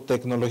Instituto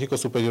Tecnológico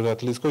Superior de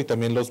Atlixco y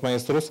también los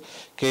maestros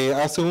que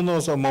hace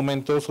unos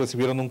momentos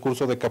recibieron un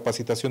curso de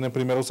capacitación en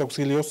primeros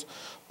auxilios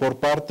por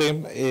parte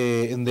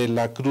de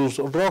la Cruz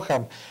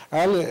Roja.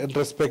 Al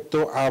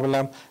respecto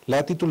habla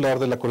la titular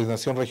de la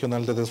Coordinación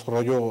Regional de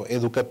Desarrollo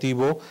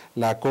Educativo,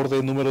 la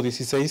acorde número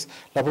 16,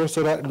 la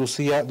profesora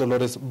Lucía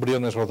Dolores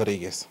Briones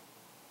Rodríguez.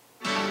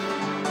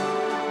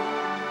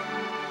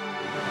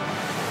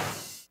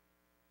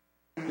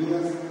 Este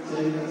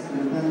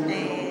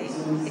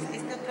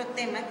otro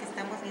tema que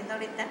estamos viendo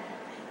ahorita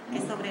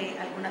es sobre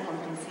alguna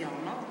contunción,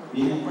 ¿no?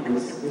 ¿Cómo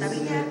podemos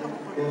estabilizar? ¿Cómo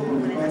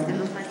pueden hacer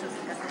los maestros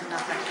en caso de una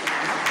fractura,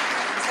 ¿no?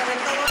 Sobre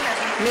todo las...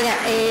 Mira,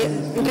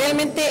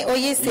 realmente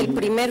hoy es el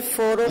primer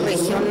foro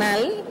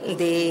regional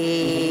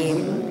de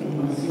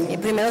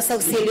primeros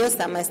auxilios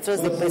a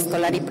maestros de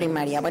preescolar y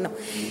primaria. Bueno,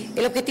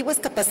 el objetivo es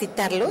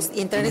capacitarlos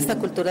y entrar en esta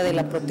cultura de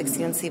la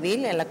protección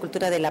civil, en la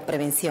cultura de la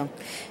prevención.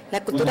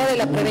 La cultura de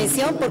la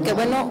prevención, porque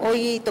bueno,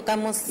 hoy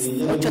tocamos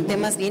 8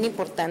 temas bien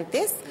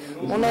importantes.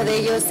 Uno de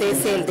ellos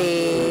es el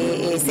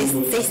de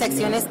 6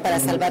 acciones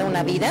para salvar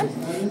una vida.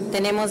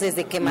 Tenemos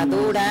desde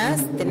quemaduras,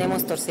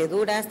 tenemos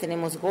torceduras,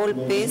 tenemos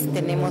golpes,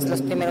 tenemos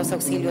los primeros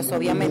auxilios,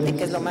 obviamente,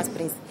 que es lo más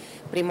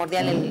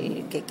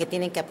primordial que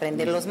tienen que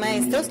aprender los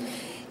maestros.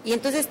 Y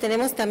entonces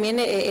tenemos también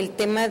el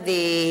tema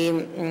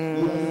de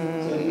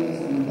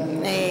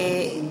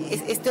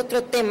este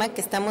otro tema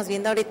que estamos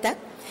viendo ahorita,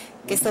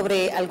 que es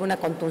sobre alguna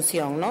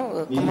contunción,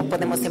 ¿no? Cómo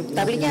podemos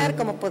entablillar,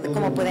 cómo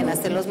pueden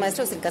hacer los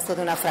maestros en caso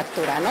de una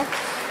fractura, ¿no?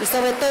 Y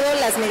sobre todo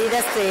las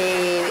medidas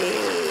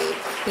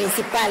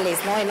principales,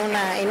 ¿no?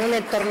 En un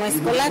entorno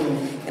escolar.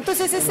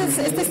 Entonces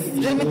este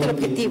es realmente el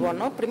objetivo,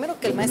 ¿no? Primero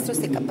que el maestro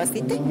se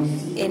capacite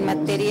en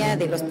materia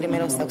de los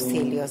primeros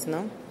auxilios,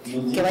 ¿no?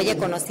 Que vaya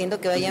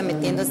conociendo, que vaya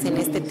metiéndose en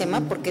este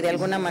tema, porque de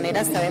alguna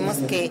manera sabemos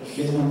que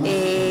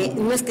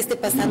no es que esté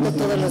pasando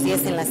todos los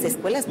días en las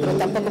escuelas, pero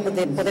tampoco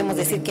podemos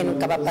decir que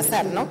nunca va a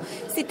pasar, ¿no?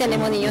 Sí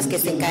tenemos niños que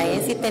se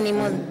caen, sí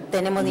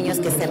tenemos niños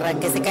que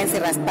se caen, se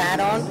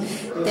rasparon,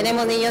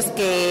 tenemos niños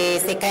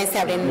que se caen, se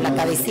abren la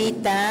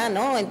cabecita,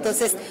 ¿no?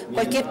 Entonces,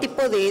 cualquier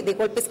tipo de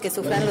golpes que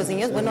sufran los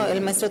niños, bueno,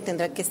 el maestro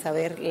tendrá que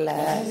saber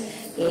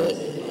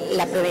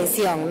la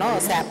prevención, ¿no?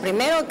 O sea,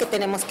 primero, ¿qué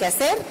tenemos que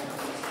hacer?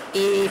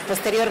 Y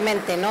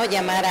posteriormente, ¿no?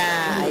 Llamar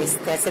a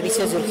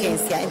servicios de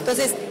urgencia.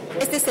 Entonces,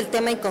 este es el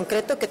tema en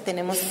concreto que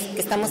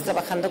estamos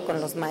trabajando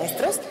con los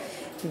maestros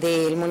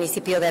del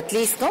municipio de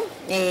Atlixco.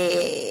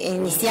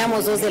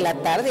 Iniciamos 2 de la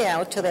tarde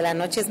a 8 de la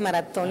noche, es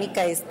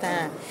maratónica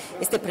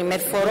este primer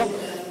foro,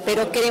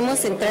 pero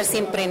queremos entrar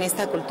siempre en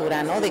esta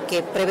cultura, ¿no? De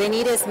que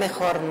prevenir es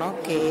mejor,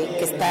 ¿no? Que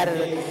estar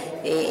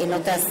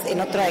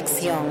en otra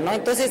acción, ¿no?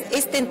 Entonces,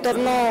 este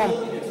entorno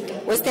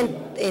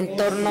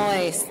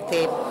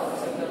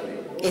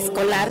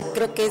escolar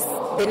creo que es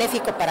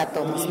benéfico para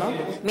todos, ¿no?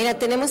 Mira,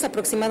 tenemos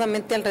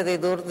aproximadamente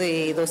alrededor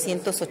de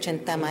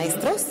 280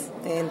 maestros,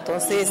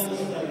 entonces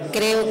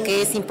creo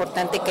que es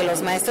importante que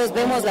los maestros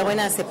vemos la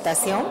buena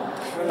aceptación,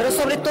 pero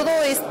sobre todo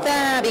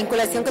esta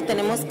vinculación que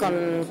tenemos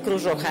con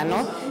Cruz Roja,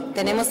 ¿no?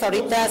 Tenemos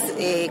ahorita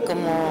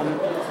como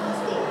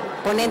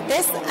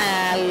ponentes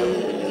a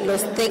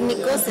los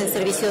técnicos en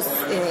servicios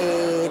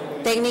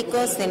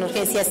técnicos en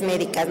urgencias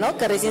médicas, ¿no?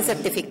 Que recién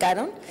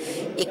certificaron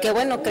y que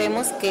bueno,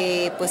 creemos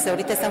que pues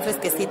ahorita están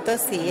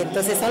fresquecitos y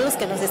entonces son los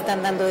que nos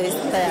están dando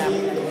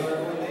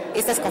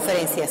estas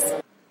conferencias.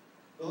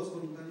 Todos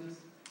voluntarios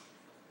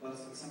para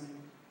su examen.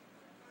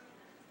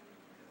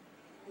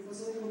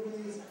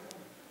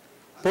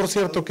 Por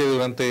cierto que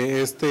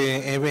durante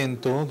este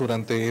evento,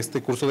 durante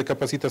este curso de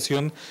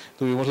capacitación,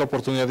 tuvimos la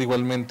oportunidad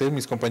igualmente,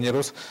 mis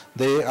compañeros,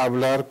 de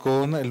hablar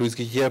con Luis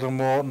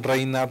Guillermo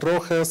Reina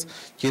Rojas,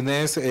 quien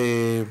es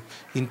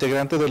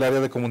integrante del área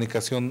de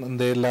comunicación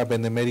de la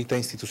benemérita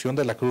institución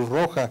de la Cruz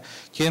Roja,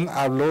 quien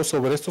habló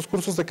sobre estos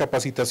cursos de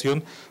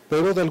capacitación,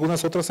 pero de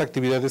algunas otras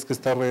actividades que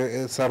está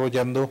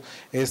desarrollando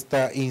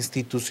esta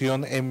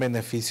institución en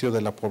beneficio de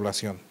la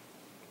población.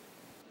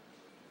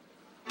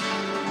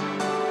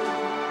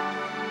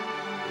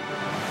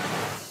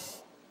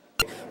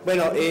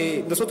 Bueno,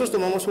 nosotros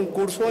tomamos un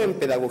curso en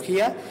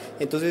pedagogía,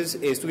 entonces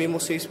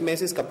estuvimos 6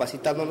 meses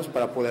capacitándonos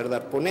para poder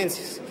dar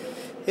ponencias.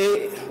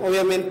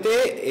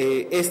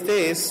 Obviamente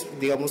este es,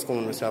 digamos,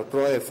 como nuestra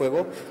prueba de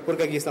fuego,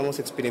 porque aquí estamos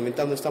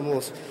experimentando,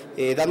 estamos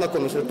dando a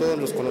conocer todos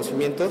los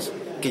conocimientos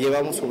que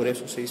llevamos sobre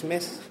esos 6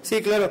 meses.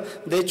 Sí, claro,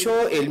 de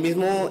hecho el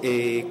mismo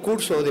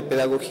curso de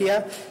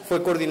pedagogía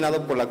fue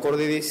coordinado por la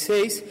Corde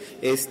 16,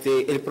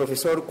 el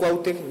profesor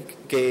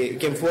Cuauhtémoc,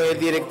 quien fue el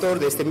director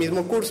de este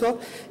mismo curso,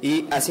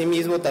 y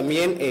asimismo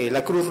también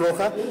la Cruz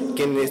Roja,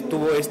 quien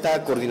tuvo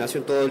esta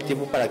coordinación todo el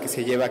tiempo para que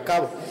se lleve a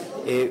cabo.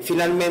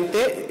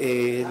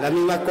 Finalmente, la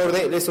misma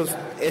Corde,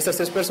 estas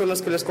 3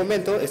 personas que les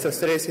comento, estas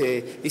 3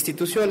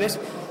 instituciones,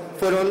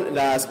 fueron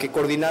las que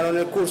coordinaron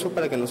el curso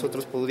para que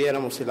nosotros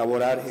pudiéramos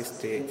elaborar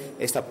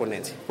esta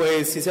ponencia.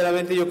 Pues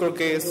sinceramente yo creo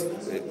que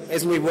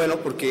es muy bueno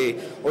porque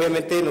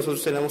obviamente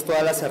nosotros tenemos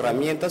todas las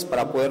herramientas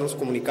para podernos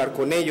comunicar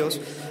con ellos.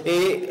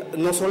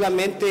 No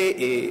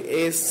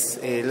solamente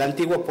es la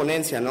antigua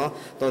ponencia, ¿no?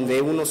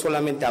 Donde uno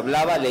solamente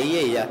hablaba,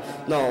 leía y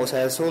ya. No, o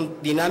sea, son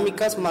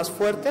dinámicas más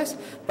fuertes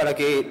para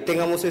que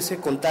tengamos ese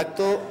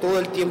contacto todo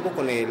el tiempo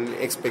con el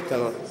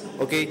espectador.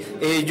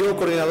 ¿Okay? Yo,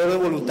 coordinador de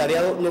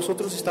voluntariado,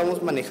 nosotros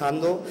estamos manejando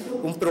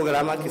un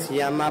programa que se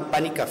llama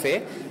Pan y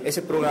Café.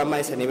 Ese programa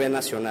es a nivel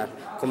nacional,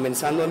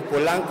 comenzando en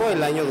Polanco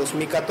el año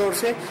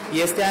 2014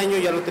 y este año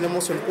ya lo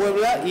tenemos en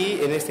Puebla y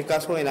en este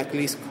caso en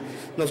Atlixco.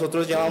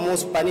 Nosotros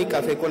llamamos Pan y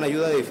Café con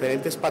ayuda de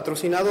diferentes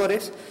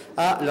patrocinadores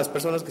a las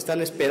personas que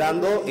están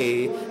esperando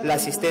la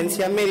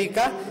asistencia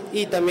médica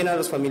y también a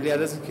los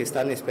familiares que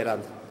están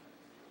esperando.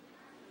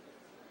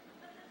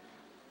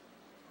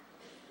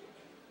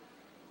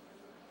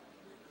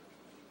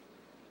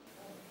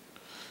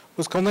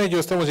 Pues con ello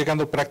estamos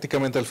llegando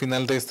prácticamente al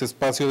final de este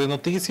espacio de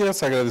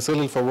noticias.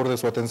 Agradecerle el favor de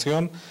su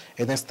atención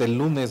en este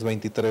lunes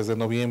 23 de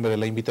noviembre.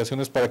 La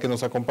invitación es para que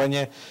nos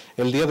acompañe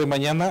el día de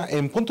mañana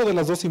en punto de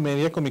las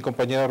 2:30 con mi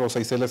compañera Rosa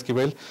Isela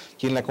Esquivel,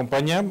 quien la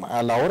acompaña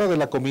a la hora de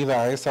la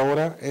comida. A esa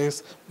hora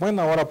es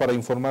buena hora para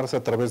informarse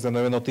a través de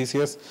 9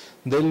 Noticias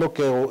de lo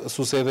que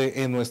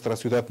sucede en nuestra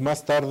ciudad.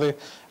 Más tarde,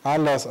 a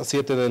las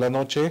 7 de la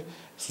noche,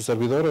 su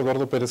servidor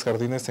Eduardo Pérez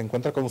Jardines se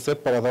encuentra con usted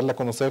para darle a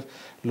conocer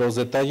los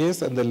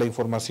detalles de la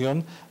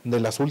información de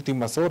las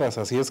últimas horas.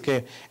 Así es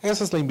que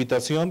esa es la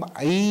invitación.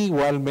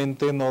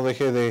 Igualmente no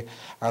deje de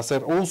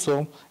hacer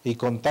uso y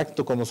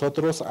contacto con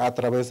nosotros a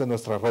través de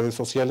nuestras redes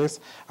sociales,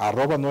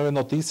 @9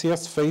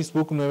 Noticias,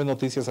 Facebook 9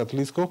 Noticias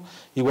Atlixco.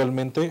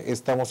 Igualmente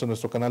estamos en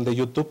nuestro canal de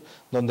YouTube,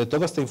 donde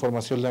toda esta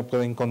información la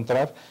puede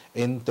encontrar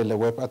en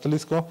Teleweb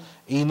Atlixco.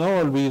 Y no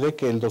olvide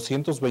que el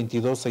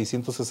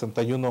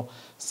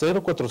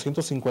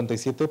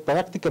 222-661-0457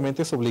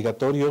 prácticamente es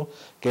obligatorio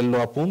que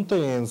lo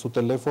apunte en su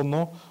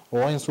teléfono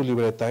o en su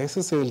libreta.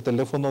 Ese es el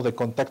teléfono de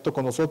contacto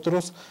con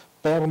nosotros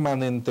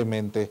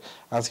permanentemente.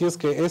 Así es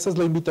que esa es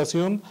la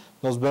invitación.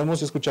 Nos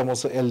vemos y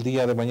escuchamos el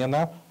día de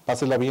mañana.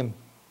 Pásela bien.